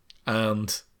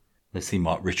 And they see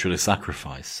Mark ritually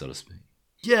sacrificed, so to speak.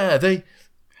 Yeah,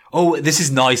 Oh, this is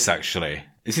nice, actually.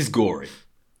 This is gory.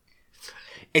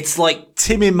 It's like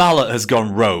Timmy Mallet has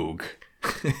gone rogue.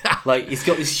 Like, he's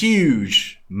got this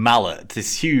huge mallet,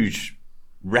 this huge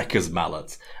wrecker's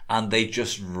mallet, and they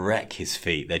just wreck his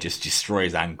feet. They just destroy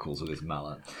his ankles with his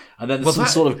mallet. And then there's some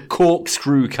sort of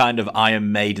corkscrew kind of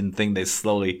Iron Maiden thing they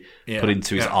slowly put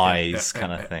into his eyes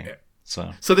kind of thing.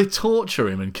 So they torture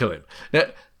him and kill him. Now,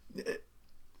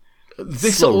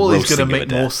 this all is going to make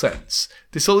more sense.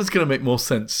 This all is going to make more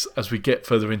sense as we get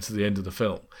further into the end of the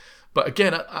film. But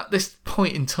again, at this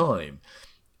point in time,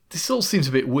 this all seems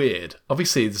a bit weird.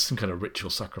 Obviously, there's some kind of ritual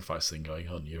sacrifice thing going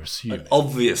on, you're assuming.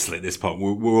 Obviously, at this point,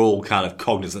 we're all kind of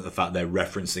cognizant of the fact they're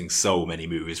referencing so many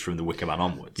movies from The Wicker Man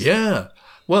onwards. Yeah.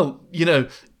 Well, you know,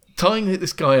 tying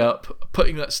this guy up,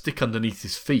 putting that stick underneath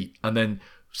his feet, and then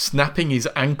snapping his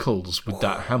ankles with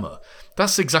that hammer.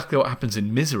 That's exactly what happens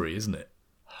in Misery, isn't it?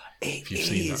 If you've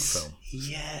seen that film.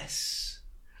 Yes.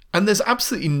 And there's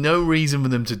absolutely no reason for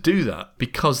them to do that,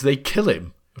 because they kill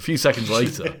him a few seconds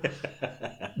later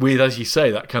with, as you say,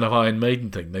 that kind of Iron Maiden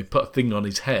thing. They put a thing on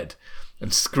his head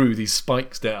and screw these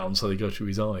spikes down so they go through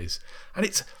his eyes. And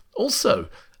it's also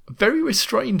a very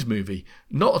restrained movie,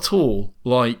 not at all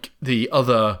like the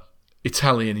other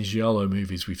Italian giallo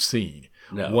movies we've seen,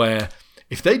 where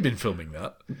if they'd been filming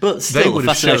that, but still, the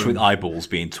fascination with eyeballs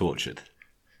being tortured.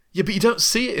 Yeah, but you don't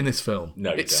see it in this film.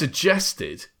 No, it's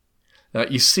suggested.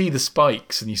 You see the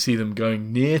spikes and you see them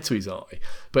going near to his eye.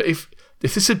 But if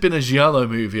this had been a giallo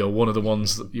movie or one of the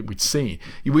ones that we'd seen,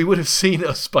 we would have seen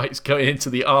those spikes going into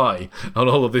the eye and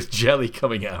all of this jelly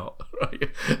coming out, right?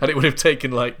 And it would have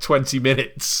taken like 20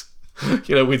 minutes,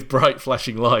 you know, with bright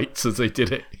flashing lights as they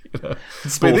did it. You know?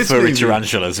 Small furry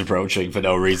tarantulas approaching for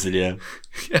no reason, yeah.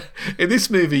 In this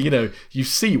movie, you know, you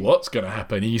see what's going to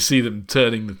happen, and you see them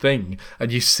turning the thing,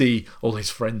 and you see all his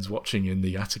friends watching in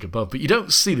the attic above, but you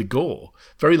don't see the gore.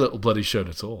 Very little blood is shown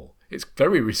at all. It's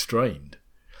very restrained,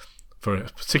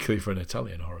 particularly for an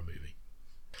Italian horror movie.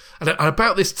 And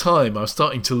about this time, I was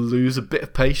starting to lose a bit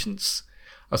of patience.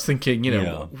 I was thinking, you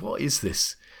know, what is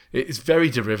this? It's very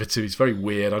derivative. It's very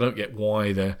weird. I don't get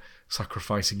why they're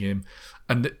sacrificing him.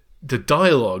 And the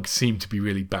dialogue seemed to be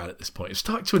really bad at this point. It's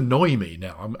starting to annoy me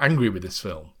now. I'm angry with this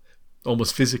film,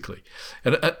 almost physically.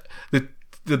 And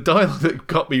the dialogue that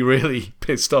got me really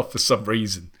pissed off for some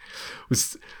reason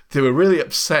was they were really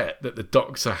upset that the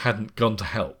doctor hadn't gone to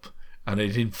help, and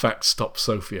it in fact stopped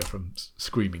Sophia from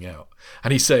screaming out.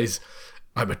 And he says,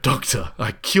 "I'm a doctor.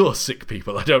 I cure sick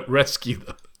people. I don't rescue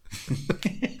them."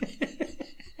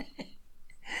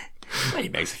 Well, he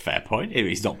makes a fair point.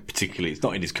 It's not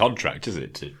in his contract, is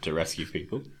it, to rescue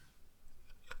people?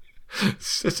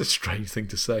 It's just a strange thing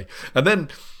to say. And then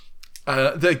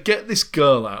they get this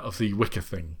girl out of the wicker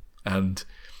thing, and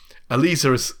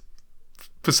Elisa has,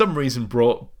 for some reason,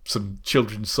 brought some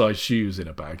children's-sized shoes in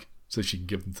a bag so she can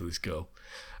give them to this girl.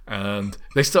 And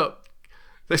they start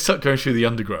going through the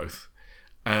undergrowth,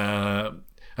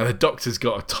 and the doctor's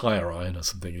got a tire iron or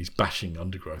something, and he's bashing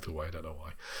undergrowth away. I don't know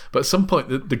why. But at some point,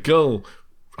 the girl,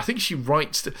 I think she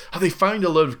writes, they found a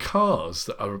load of cars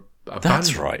that are abandoned.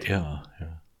 That's right, yeah.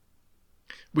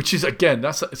 Which is, again,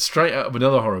 that's straight out of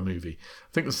another horror movie.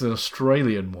 I think it's an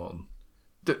Australian one.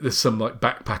 There's some like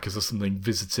backpackers or something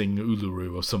visiting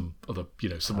Uluru or some other,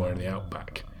 somewhere in the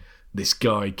outback. This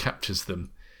guy captures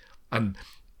them, and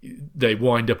they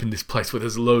wind up in this place where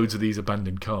there's loads of these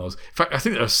abandoned cars. In fact, I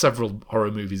think there are several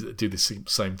horror movies that do the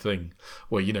same thing,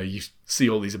 where you see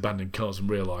all these abandoned cars and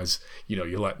realise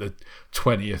you're like the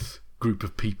 20th group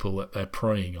of people that they're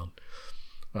preying on.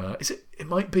 It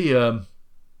might be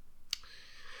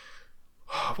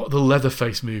what are the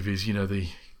Leatherface movies?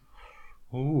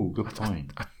 Oh, good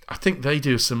point. I think they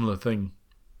do a similar thing.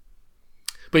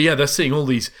 But yeah, they're seeing all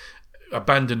these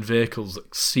abandoned vehicles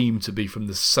that seem to be from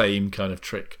the same kind of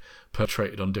trick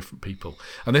perpetrated on different people.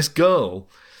 And this girl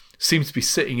seems to be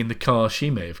sitting in the car she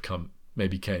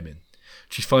maybe came in.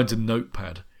 She finds a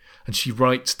notepad and she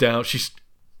writes down,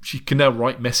 she can now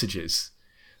write messages.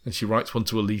 And she writes one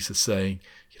to Elisa saying,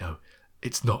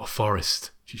 "It's not a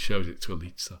forest." She shows it to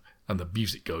Elisa and the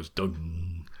music goes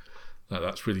dun.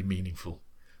 That's really meaningful.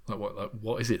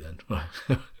 What is it then?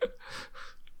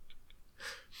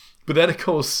 But then, of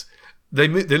course, they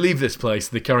leave this place,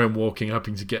 they carry on walking,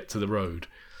 hoping to get to the road,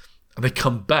 and they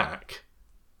come back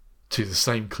to the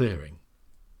same clearing.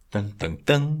 Dun, dun,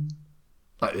 dun.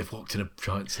 Like they've walked in a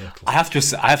giant circle. I have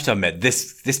to admit,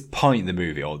 this point in the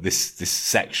movie, or this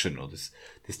section, or this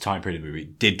time period of the movie,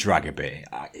 did drag a bit.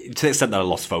 To the extent that I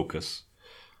lost focus.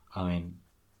 I mean,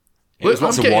 it was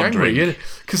lots of wandering.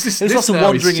 Because there's lots of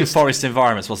wandering in forest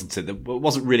environments, wasn't it? It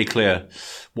wasn't really clear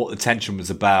what the tension was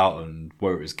about and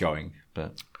where it was going.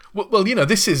 But well,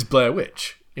 this is Blair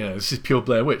Witch. This is pure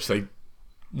Blair Witch. They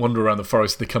wander around the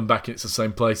forest, they come back, and it's the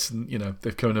same place, and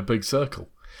they've come in a big circle,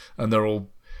 and they're all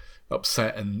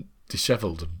upset and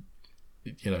dishevelled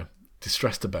and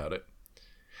distressed about it.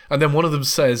 And then one of them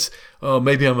says, "Oh,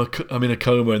 maybe I'm in a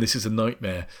coma and this is a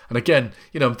nightmare." And again,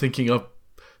 I'm thinking of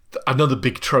another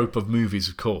big trope of movies,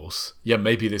 of course. Yeah,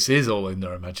 maybe this is all in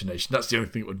their imagination. That's the only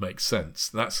thing that would make sense.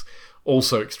 That's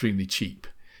also extremely cheap.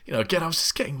 Again, I was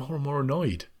just getting more and more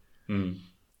annoyed.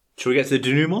 Should we get to the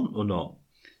denouement or not?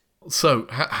 So,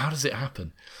 how does it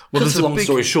happen? Well, just a long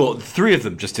story short, the three of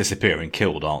them just disappear and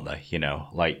killed, aren't they?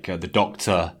 The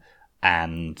doctor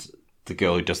and the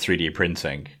girl who does 3D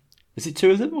printing. Is it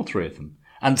two of them or three of them?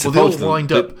 And they all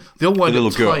wind up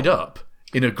tied up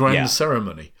in a grand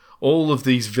ceremony. All of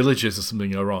these villagers or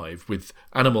something arrive with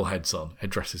animal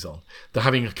headdresses on. They're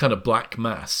having a kind of black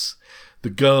mass. The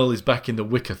girl is back in the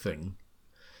wicker thing,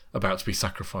 about to be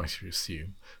sacrificed, you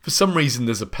assume. For some reason,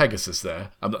 there's a Pegasus there.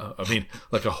 I mean,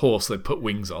 like a horse they put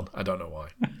wings on. I don't know why.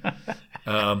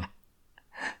 None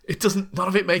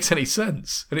of it makes any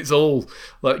sense. And it's all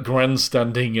like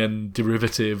grandstanding and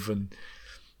derivative.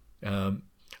 And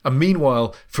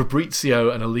meanwhile, Fabrizio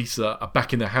and Elisa are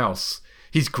back in the house.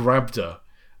 He's grabbed her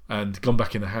and gone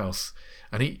back in the house.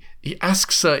 And he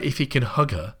asks her if he can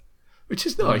hug her, which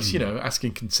is nice,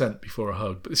 asking consent before a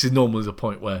hug. But this is normally the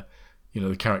point where,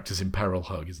 the character's in peril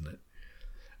hug, isn't it?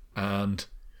 And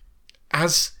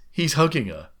as he's hugging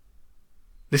her,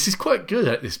 this is quite good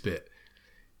at this bit.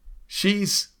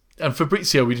 And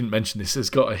Fabrizio, we didn't mention this, has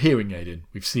got a hearing aid in.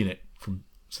 We've seen it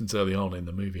since early on in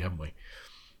the movie, haven't we?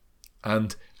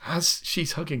 And as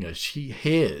she's hugging her, she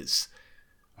hears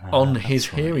on his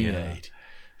hearing aid,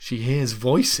 she hears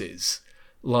voices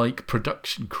like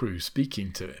production crew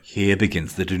speaking to him. Here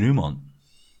begins the denouement.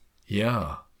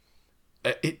 Yeah.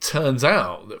 It turns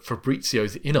out that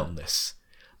Fabrizio's in on this,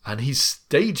 and he's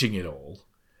staging it all,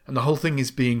 and the whole thing is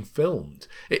being filmed.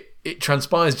 It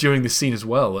transpires during this scene as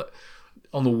well that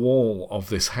on the wall of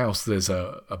this house there's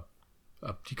a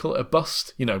do you call it a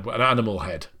bust? An animal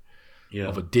head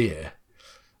of a deer.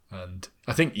 And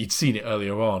I think you'd seen it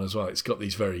earlier on as well. It's got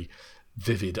these very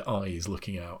vivid eyes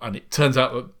looking out. And it turns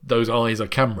out that those eyes are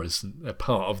cameras, and they're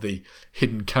part of the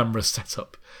hidden camera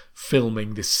setup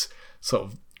filming this sort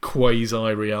of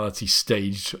quasi-reality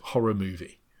staged horror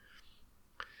movie.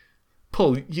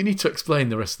 Paul, you need to explain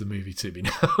the rest of the movie to me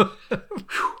now.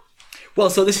 Well,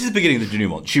 so this is the beginning of the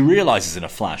denouement. She realises in a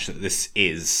flash that this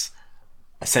is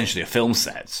essentially a film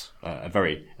set, a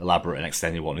very elaborate and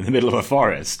extended one in the middle of a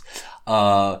forest.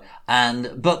 But I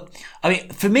mean,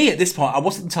 for me at this point, I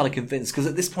wasn't entirely convinced, because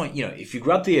at this point, you know, if you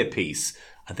grab the earpiece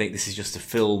and think this is just a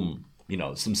film, you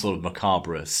know, some sort of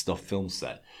macabre stuff film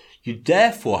set, you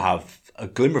therefore have a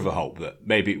glimmer of a hope that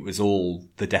maybe it was all,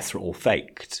 the deaths were all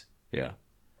faked. Yeah.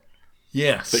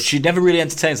 Yes. But she never really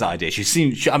entertains that idea.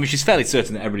 She's fairly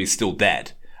certain that everybody's still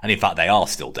dead. And in fact, they are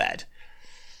still dead.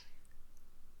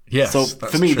 Yes. So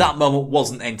for me, that moment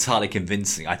wasn't entirely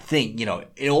convincing. I think, you know,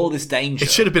 in all this danger,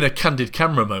 it should have been a candid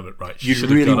camera moment, right? You'd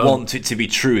really want it to be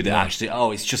true that actually,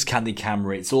 it's just candid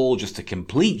camera. It's all just a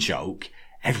complete joke.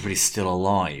 Everybody's still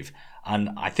alive. And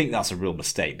I think that's a real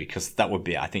mistake, because that would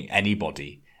be, I think,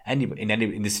 anybody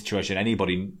in this situation,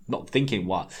 anybody not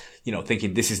thinking,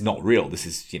 thinking this is not real. This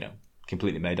is, you know,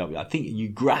 completely made up. I think you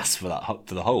grasp for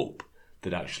the hope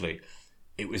that actually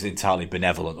it was entirely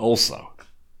benevolent also.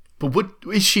 But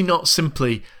is she not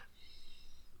simply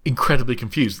incredibly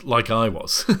confused, like I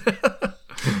was?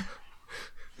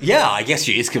 Yeah, I guess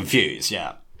she is confused,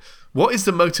 yeah. What is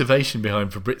the motivation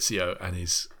behind Fabrizio and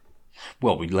his...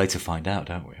 Well, we later find out,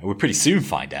 don't we? We'll pretty soon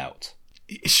find out.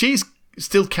 She's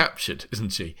still captured,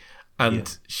 isn't she?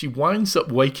 And she winds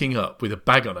up waking up with a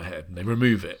bag on her head, and they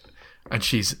remove it. And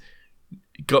she's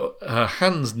got her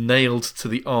hands nailed to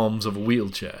the arms of a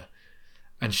wheelchair.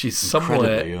 And she's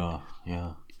somewhere...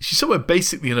 Yeah. She's somewhere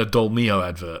basically in a Dolmio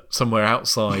advert, somewhere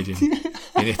outside in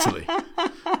Italy.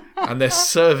 And they're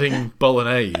serving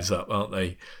bolognese up, aren't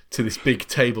they, to this big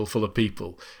table full of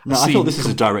people. No, I thought this was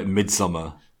a direct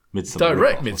Midsummer.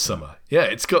 Direct Midsummer.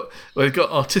 Yeah, they've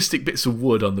got artistic bits of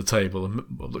wood on the table and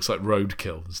what looks like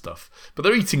roadkill and stuff. But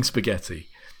they're eating spaghetti.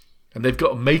 And they've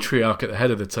got a matriarch at the head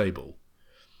of the table.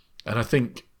 And I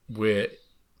think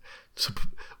it's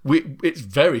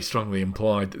very strongly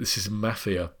implied that this is a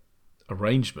mafia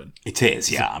arrangement. It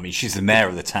is, yeah. I mean, she's the mayor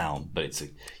of the town, but it's a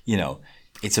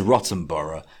rotten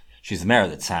borough. She's the mayor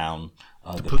of the town.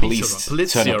 The police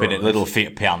turn up in a little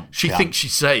Fiat Piano. She thinks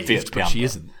she's saved, but she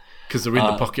isn't, because they're in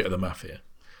the pocket of the mafia.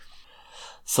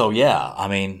 So yeah, I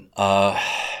mean,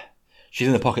 she's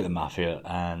in the pocket of the mafia,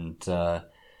 and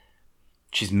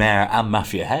she's mayor and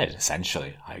mafia head,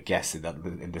 essentially, I guess,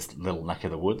 in this little neck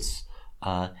of the woods.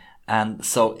 And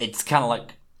so it's kind of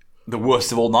like the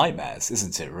worst of all nightmares,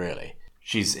 isn't it, really?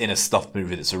 She's in a snuff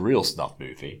movie that's a real snuff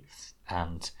movie,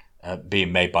 and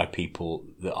being made by people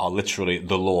that are literally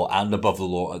the law and above the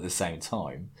law at the same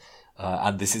time.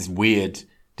 And this is weird,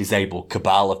 disabled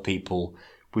cabal of people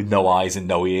with no eyes and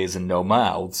no ears and no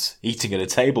mouths eating at a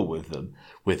table with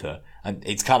her. And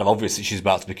it's kind of obvious that she's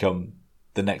about to become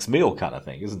the next meal kind of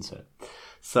thing, isn't it?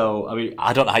 So, I mean,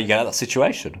 I don't know how you get out of that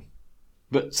situation,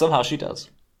 but somehow she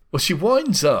does. Well, she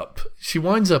winds up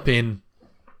in,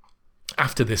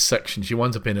 after this section, she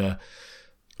winds up in a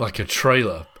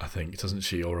trailer, I think, doesn't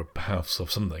she? Or a house or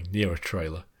something, near a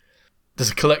trailer.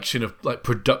 There's a collection of, like,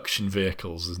 production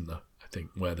vehicles, isn't there? I think,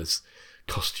 where there's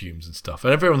costumes and stuff.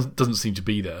 And everyone doesn't seem to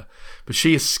be there. But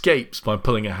she escapes by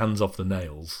pulling her hands off the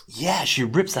nails. Yeah, she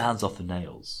rips her hands off the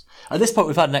nails. At this point,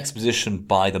 we've had an exposition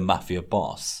by the mafia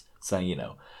boss saying, you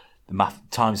know,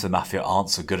 times the mafia aren't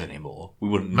so good anymore. We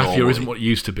wouldn't. Mafia isn't what it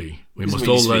used to be. We must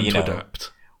all learn to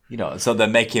adapt. You know, so they're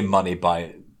making money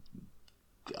by.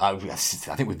 I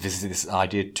think we've visited this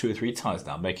idea 2 or 3 times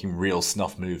now, making real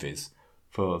snuff movies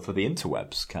for the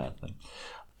interwebs kind of thing,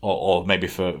 or maybe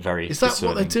for very. Is that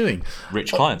what they're doing?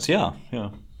 Rich clients, yeah.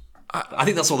 I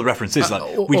think that's all the reference is.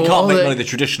 Like, we can't make money the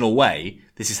traditional way.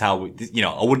 This is how we.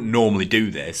 I wouldn't normally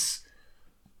do this,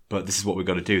 but this is what we've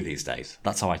got to do these days.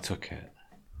 That's how I took it.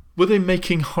 Were they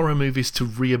making horror movies to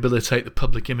rehabilitate the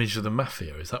public image of the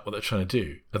mafia? Is that what they're trying to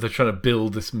do? Are they trying to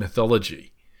build this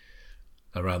mythology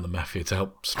around the mafia to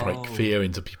help strike fear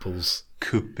into people's...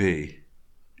 Could be.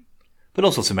 But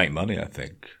also to make money, I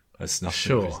think. That's not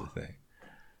the thing.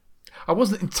 I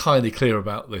wasn't entirely clear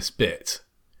about this bit,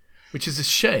 which is a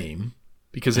shame,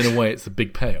 because in a way it's the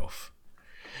big payoff.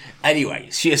 Anyway,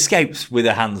 she escapes with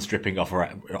her hands dripping off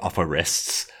her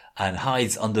wrists and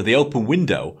hides under the open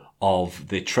window of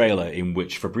the trailer in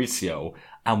which Fabrizio,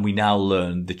 and we now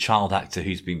learn the child actor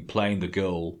who's been playing the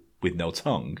girl with no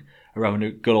tongue, are having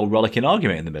a good old rollicking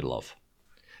argument in the middle of.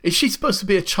 Is she supposed to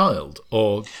be a child,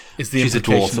 or is the She's a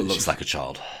dwarf that looks like a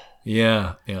child.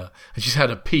 Yeah. And she's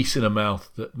had a piece in her mouth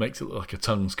that makes it look like her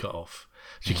tongue's cut off.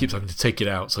 she keeps having to take it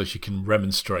out so she can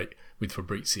remonstrate with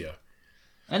Fabrizio.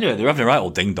 Anyway, they're having a right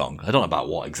old ding-dong. I don't know about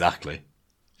what exactly.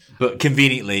 But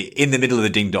conveniently, in the middle of the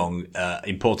ding-dong,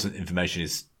 important information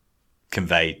is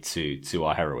conveyed to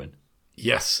our heroine.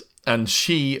 Yes, and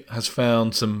she has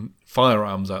found some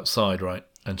firearms outside, right?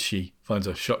 And she finds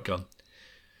a shotgun.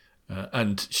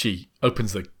 And she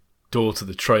opens the door to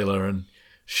the trailer and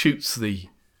shoots the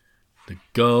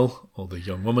girl, or the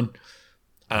young woman,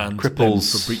 and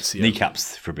cripples Fabrizio.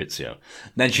 Kneecaps Fabrizio.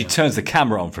 Then she turns the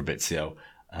camera on Fabrizio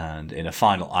and, in a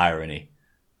final irony,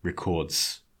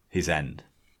 records his end.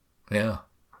 Yeah.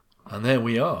 And there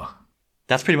we are.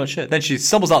 That's pretty much it. Then she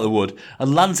stumbles out of the wood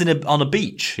and lands on a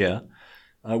beach,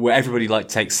 where everybody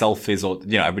takes selfies, or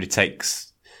everybody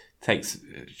takes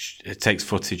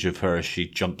footage of her as she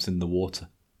jumps in the water.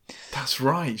 That's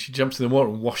right. She jumps in the water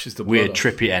and washes the blood Weird, off.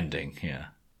 trippy ending, yeah.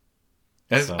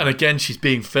 And again, she's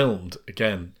being filmed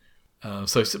again.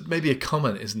 So it's maybe a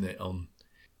comment, isn't it, on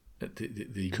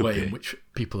the way in which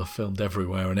people are filmed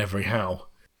everywhere and every how.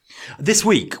 This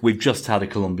week, we've just had a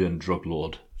Colombian drug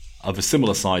lord of a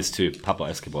similar size to Pablo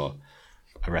Escobar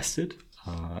arrested.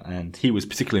 And he was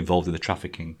particularly involved in the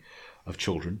trafficking of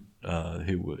children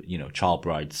who were, child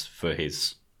brides for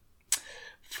his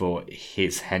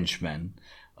henchmen,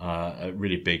 a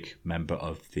really big member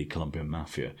of the Colombian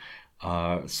mafia.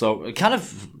 So kind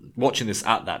of watching this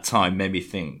at that time made me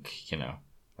think,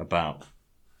 about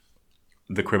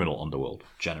the criminal underworld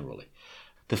generally.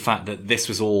 The fact that this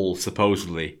was all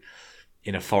supposedly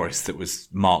in a forest that was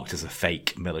marked as a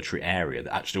fake military area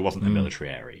that actually wasn't a military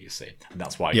area, you see. And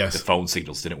that's why the phone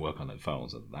signals didn't work on the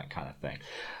phones and that kind of thing.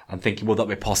 And thinking, will that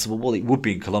be possible? Well, it would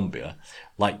be in Colombia.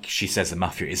 Like she says, the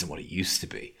mafia isn't what it used to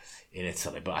be in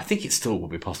Italy, but I think it still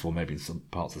would be possible maybe in some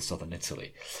parts of southern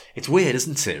Italy. It's weird,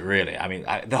 isn't it, really? I mean,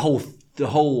 the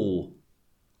whole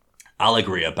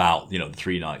allegory about, the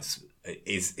Three Knights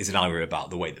is an allegory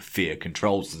about the way that fear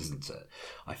controls, isn't it?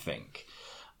 I think.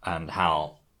 And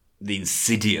how the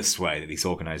insidious way that these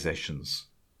organisations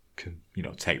can,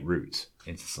 take root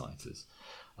in societies.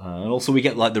 And also we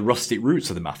get the rustic roots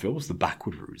of the mafia, almost the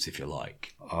backward roots, if you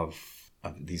like, of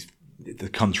these, the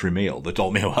country meal, the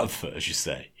dol mio advert, as you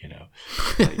say,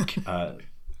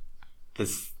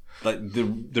 there's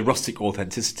the rustic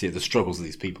authenticity of the struggles of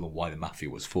these people and why the mafia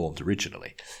was formed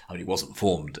originally. I mean, it wasn't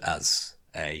formed as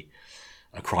a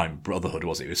crime brotherhood,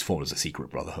 was it? It was formed as a secret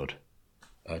brotherhood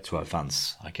to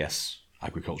advance, I guess,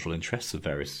 agricultural interests of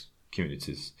various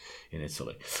communities in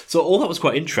Italy. So all that was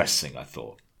quite interesting, I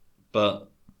thought. But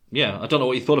yeah, I don't know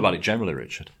what you thought about it generally,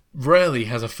 Richard. Rarely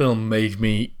has a film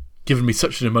given me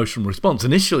such an emotional response.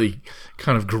 Initially,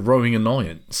 kind of growing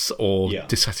annoyance or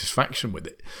dissatisfaction with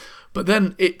it. But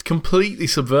then it completely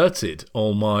subverted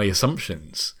all my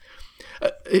assumptions.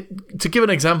 To give an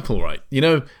example, right?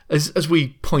 As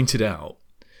we pointed out,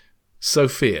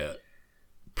 Sophia,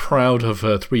 proud of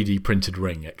her 3D printed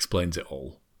ring, explains it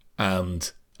all.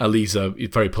 And Elisa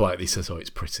very politely says, "Oh, it's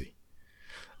pretty."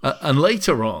 And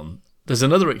later on, there's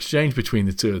another exchange between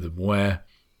the two of them where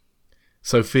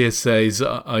Sophia says,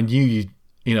 "I knew you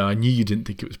didn't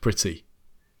think it was pretty."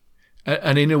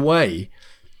 And in a way,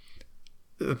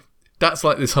 that's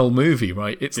like this whole movie,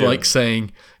 right? It's like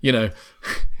saying,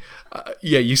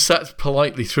 you sat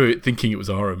politely through it thinking it was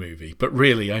a horror movie, but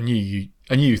really, I knew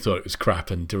you thought it was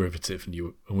crap and derivative,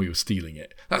 and we were stealing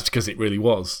it. That's because it really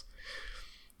was.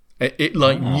 It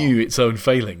knew its own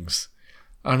failings,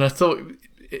 and I thought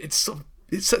it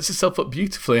sets itself up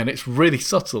beautifully, and it's really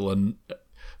subtle and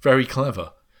very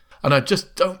clever. And I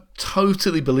just don't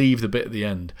totally believe the bit at the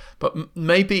end. But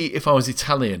maybe if I was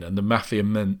Italian and the mafia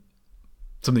meant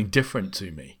something different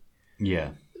to me,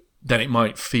 then it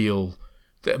might feel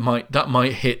that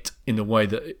might hit in the way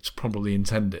that it's probably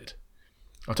intended.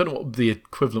 I don't know what the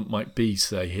equivalent might be,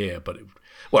 say, here, but it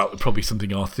would probably be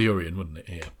something Arthurian, wouldn't it?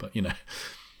 Here, but I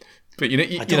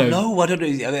don't know. I don't know.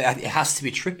 It has to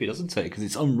be trippy, doesn't it? Because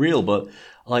it's unreal. But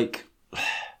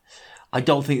I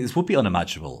don't think this would be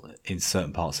unimaginable in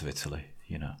certain parts of Italy.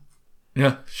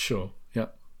 Yeah, sure. Yeah.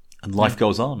 And life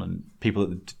goes on, and people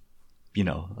at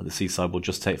the seaside will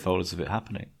just take photos of it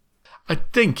happening. I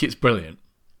think it's brilliant,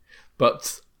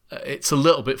 but it's a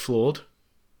little bit flawed.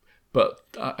 But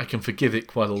I can forgive it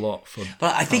quite a lot for.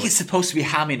 But I think it's supposed to be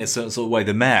hammy in a certain sort of way.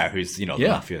 The mayor, who's the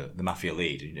mafia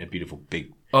lead, a beautiful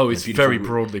big. Oh, it's very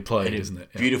broadly played, isn't it?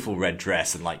 Yeah. Beautiful red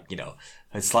dress and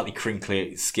a slightly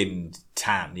crinkly skinned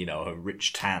tan, a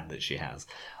rich tan that she has.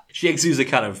 She exudes a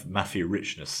kind of mafia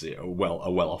richness, a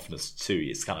well-offness too.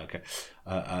 It's kind of like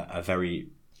a very,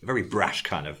 very brash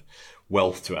kind of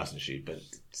wealth to her, hasn't she? But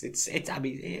it's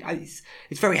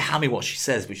very hammy what she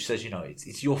says. But she says,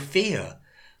 it's your fear.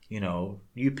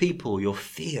 new people, your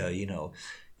fear,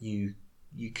 you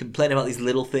complain about these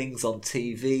little things on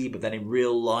TV, but then in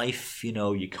real life,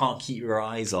 you can't keep your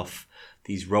eyes off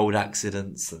these road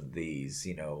accidents and these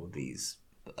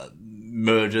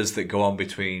murders that go on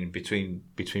between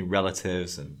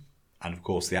relatives and of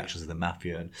course the actions of the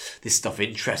mafia, and this stuff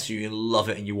interests you, you love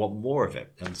it, and you want more of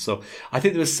it. And so I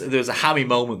think there was a hammy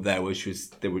moment there, which was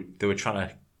they were trying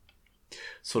to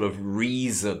sort of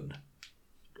reason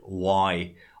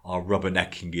why our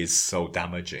rubbernecking is so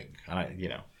damaging,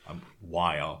 and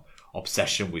why our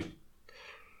obsession with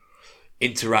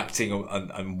interacting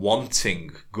and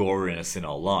wanting goriness in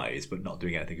our lives, but not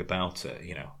doing anything about it.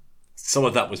 Some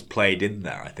of that was played in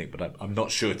there, I think, but I'm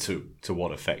not sure to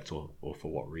what effect or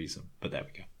for what reason. But there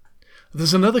we go.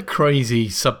 There's another crazy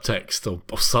subtext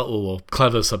or subtle or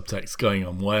clever subtext going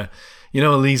on where,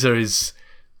 Eliza is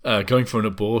going for an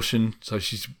abortion, so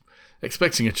she's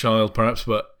expecting a child perhaps,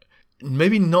 but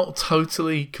maybe not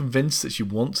totally convinced that she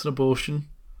wants an abortion.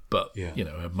 But,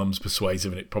 her mum's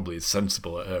persuasive and it probably is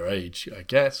sensible at her age, I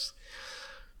guess.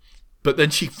 But then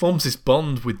she forms this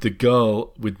bond with the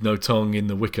girl with no tongue in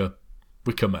the Wicker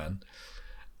Man.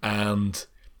 And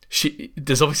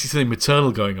there's obviously something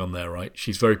maternal going on there, right?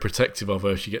 She's very protective of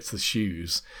her. She gets the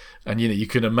shoes. And, you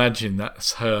can imagine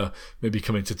that's her maybe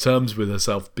coming to terms with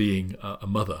herself being a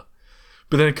mother.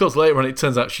 But then, of course, later on it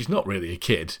turns out she's not really a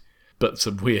kid, but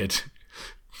some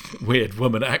weird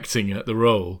woman acting at the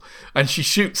role, and she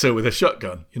shoots her with a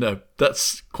shotgun.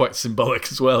 That's quite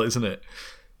symbolic as well, isn't it?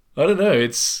 I don't know,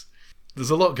 there's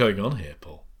a lot going on here,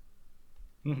 Paul.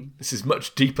 Mm-hmm. This is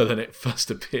much deeper than it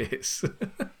first appears.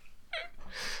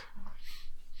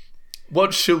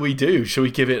 What shall we do? Shall we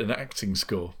give it an acting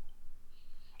score?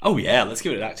 Oh yeah, let's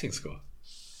give it an acting score.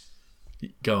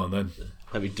 Go on then.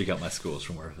 Let me dig up my scores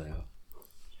from wherever they are.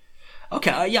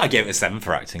 Okay, I gave it a 7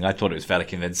 for acting. I thought it was fairly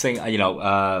convincing.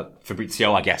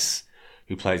 Fabrizio, I guess,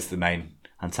 who plays the main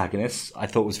antagonist, I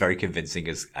thought was very convincing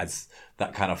as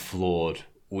that kind of flawed,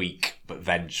 weak but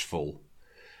vengeful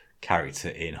character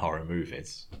in horror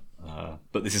movies.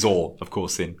 But this is all, of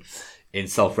course, in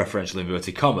self-referential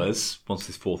inverted commas, once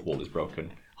this fourth wall is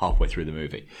broken halfway through the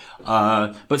movie.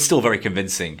 But still very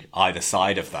convincing, either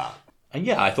side of that. And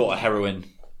yeah, I thought a heroine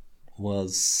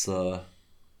was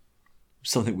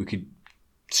something we could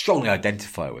strongly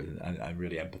identify with and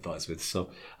really empathise with.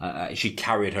 So she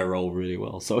carried her role really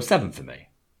well. So a 7 for me.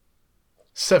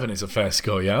 7 is a fair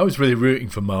score, yeah. I was really rooting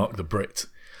for Mark the Brit.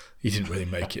 He didn't really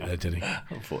make it there, did he?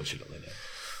 Unfortunately,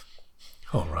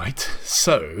 no. All right.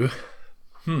 So,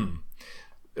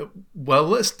 well,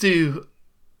 let's do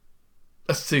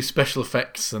special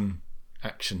effects and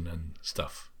action and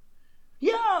stuff.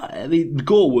 Yeah, I mean, the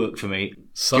gore worked for me.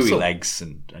 Skewy legs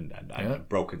and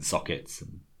broken sockets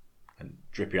and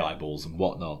drippy eyeballs and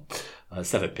whatnot.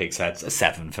 7 pig's heads, a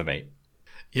 7 for me.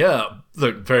 Yeah,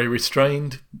 look, very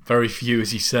restrained. Very few,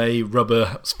 as you say,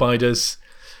 rubber spiders.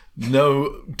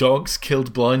 No dogs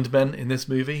killed blind men in this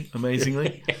movie,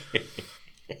 amazingly.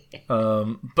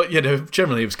 But,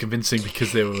 generally it was convincing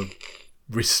because they were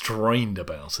restrained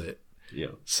about it. Yeah.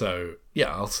 So,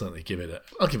 yeah, I'll certainly give it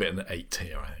I'll give it an 8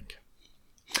 here, I think.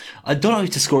 I don't know if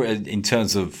to score it in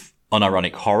terms of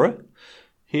unironic horror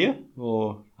here,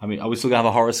 or, are we still going to have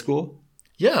a horror score?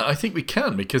 Yeah, I think we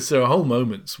can, because there are whole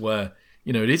moments where,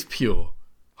 it is pure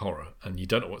horror and you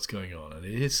don't know what's going on and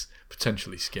it is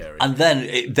potentially scary. And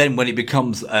then when it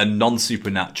becomes a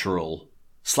non-supernatural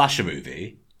slasher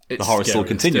movie, the horror still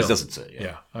continues, doesn't it?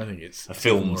 Yeah, I think it's a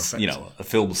film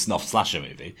snuff slasher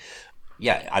movie.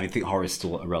 Yeah, I think horror is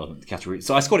still a relevant category.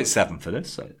 So I scored it 7 for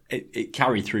this. So it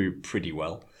carried through pretty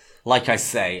well. Like I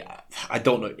say, I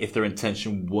don't know if their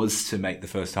intention was to make the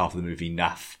first half of the movie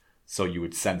naff, so you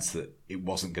would sense that it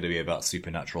wasn't going to be about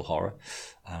supernatural horror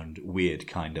and weird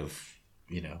kind of,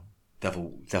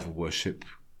 devil worship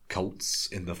cults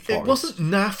in the forest. It wasn't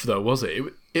naff, though, was it?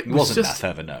 It wasn't naff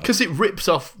ever, no. Because it rips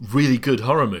off really good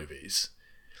horror movies.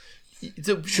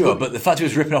 Sure, but the fact it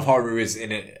was ripping off horror movies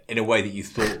in a way that you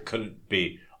thought couldn't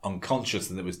be unconscious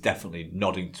and that was definitely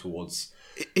nodding towards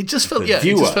it just felt the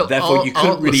viewer. It just felt therefore, you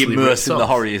couldn't really immerse in the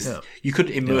horror. Yeah. You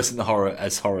couldn't immerse in the horror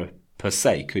as horror per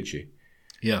se, could you?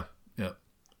 Yeah.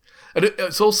 And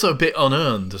it's also a bit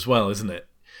unearned as well, isn't it?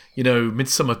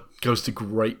 Midsommar goes to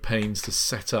great pains to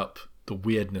set up the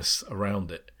weirdness around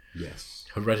it. Yes.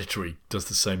 Hereditary does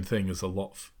the same thing. There's a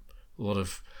lot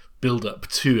of build up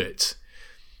to it.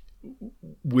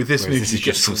 With this movie, this is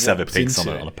just some severed pigs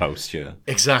on a post, yeah.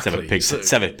 Exactly.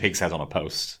 Severed pigs head on a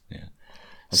post, yeah.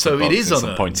 So it is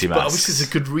unearned, but obviously there's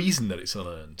a good reason that it's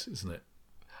unearned, isn't it?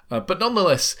 But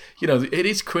nonetheless, it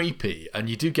is creepy, and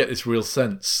you do get this real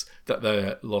sense that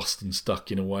they're lost and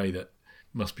stuck in a way that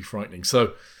must be frightening.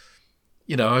 So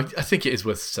I think it is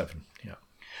worth 7. Yeah.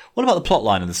 What about the plot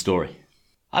line and the story?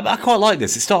 I quite like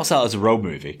this. It starts out as a road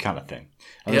movie kind of thing.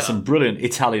 And there's some brilliant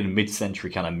Italian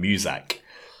mid-century kind of music.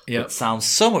 Yeah. It sounds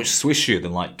so much swishier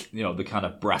than the kind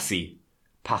of brassy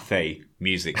Pathé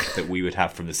music that we would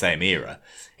have from the same era.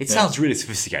 It sounds really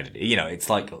sophisticated. It's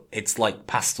like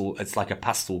pastel. It's like a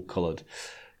pastel coloured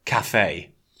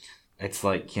cafe. It's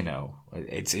like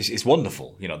it's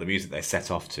wonderful. The music they set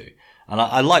off to, and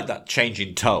I like that change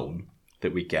in tone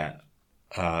that we get,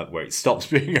 where it stops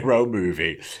being a road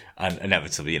movie and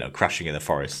inevitably crashing in the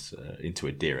forest into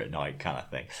a deer at night kind of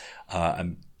thing,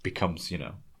 and becomes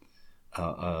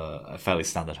a fairly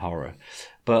standard horror.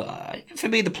 But for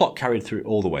me, the plot carried through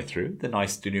all the way through. The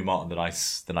nice denouement and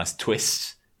the nice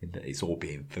twist in that it's all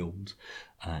being filmed.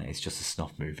 It's just a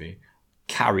snuff movie,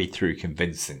 carried through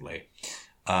convincingly.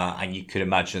 And you could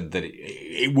imagine that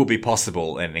it would be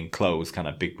possible in an enclosed kind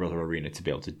of Big Brother arena to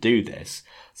be able to do this.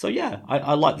 So yeah,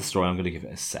 I like the story. I'm going to give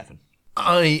it a 7.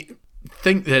 I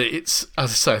think that it's,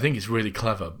 as I say, I think it's really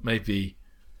clever. Maybe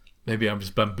I'm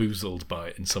just bamboozled by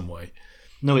it in some way.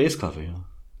 No, it is clever, yeah.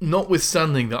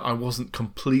 Notwithstanding that I wasn't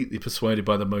completely persuaded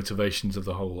by the motivations of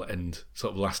the whole end,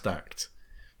 sort of last act.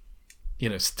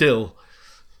 Still,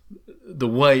 the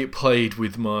way it played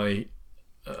with my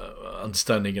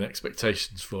understanding and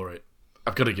expectations for it,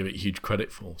 I've got to give it huge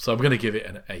credit for. So I'm going to give it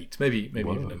an 8, maybe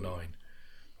even a 9.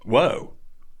 Whoa.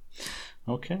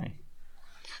 Okay.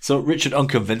 So Richard,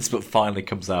 unconvinced, but finally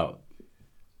comes out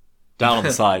down on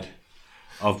the side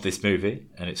of this movie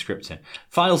and its scripting.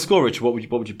 Final score, Richard, what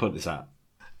would you put this at?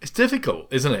 It's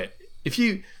difficult, isn't it? If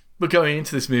you were going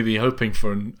into this movie hoping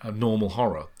for a normal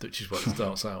horror, which is what it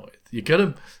starts out with, you're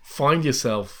going to find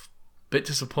yourself a bit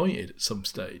disappointed at some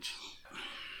stage.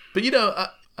 But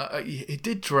it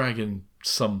did drag in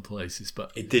some places.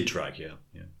 But it did drag, yeah.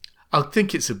 I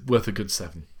think it's worth a good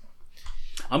 7.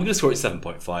 I'm going to score it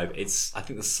 7.5. I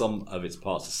think the sum of its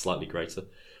parts is slightly greater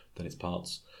than its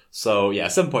parts. So yeah,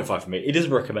 7.5 for me. It is a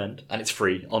recommend, and it's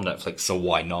free on Netflix. So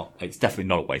why not? It's definitely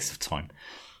not a waste of time.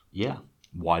 Yeah,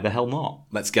 why the hell not?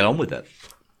 Let's get on with it.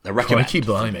 A recommend. Crikey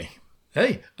blimey.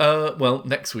 Hey, well,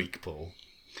 next week, Paul.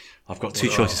 I've got 2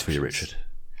 choices for you, Richard.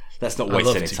 Let's not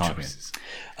waste any time here.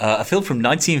 A film from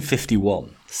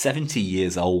 1951, 70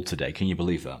 years old today. Can you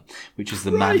believe that? Which is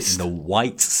The Man in the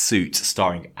White Suit,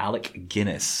 starring Alec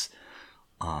Guinness.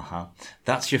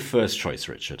 That's your first choice,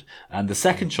 Richard. And the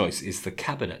second choice is The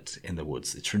Cabinet in the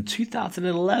Woods. It's from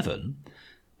 2011,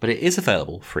 but it is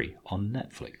available free on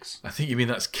Netflix. I think you mean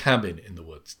that's Cabin in the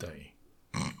Woods, don't you?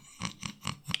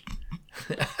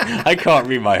 I can't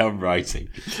read my own writing.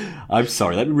 I'm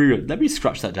sorry. Let me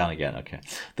scratch that down again. Okay.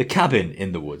 The Cabin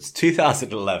in the Woods,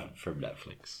 2011 from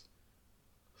Netflix.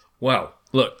 Wow.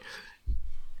 Look,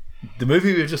 the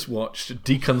movie we've just watched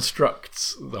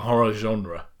deconstructs the horror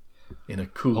genre in a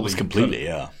cool, almost completely,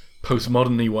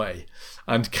 postmodern-y way.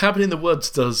 And Cabin in the Woods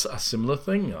does a similar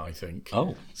thing, I think.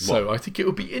 Oh. So I think it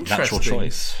would be interesting natural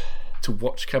choice to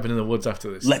watch Cabin in the Woods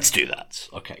after this. Let's do that.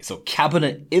 Okay, so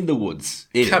Cabin in the Woods.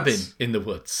 Cabin in the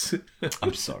Woods.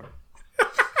 I'm sorry.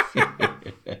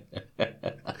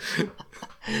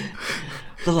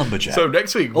 The lumberjack. So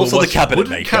next week, also the cabinet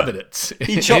maker. Cabinets.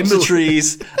 He chops the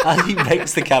trees and he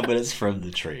makes the cabinets from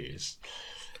the trees.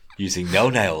 Using no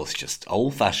nails, just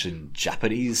old-fashioned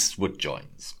Japanese wood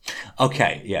joints.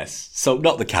 Okay, yes. So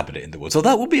not The Cabinet in the Woods. So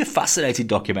that would be a fascinating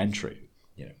documentary.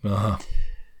 Uh-huh.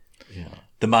 Yeah.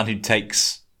 The man who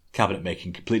takes cabinet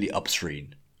making completely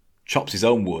upstream, chops his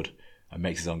own wood, and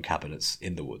makes his own cabinets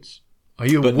in the woods. Are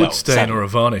you a wood stain or a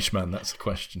varnish man? That's the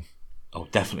question. Oh,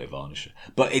 definitely a varnisher.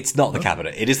 But it's not The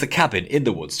Cabinet. It is The Cabin in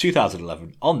the Woods,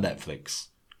 2011, on Netflix.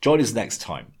 Join us next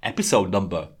time. Episode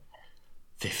number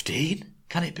 15?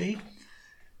 Can it be?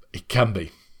 It can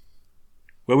be.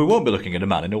 Where we won't be looking at a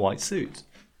man in a white suit.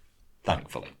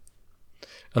 Thankfully.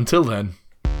 Until then.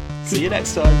 See you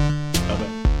next time.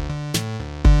 Bye-bye.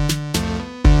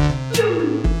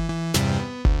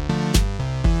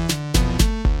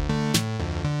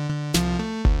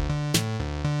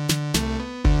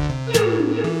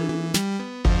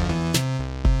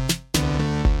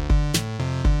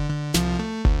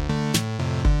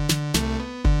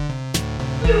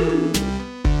 Woo!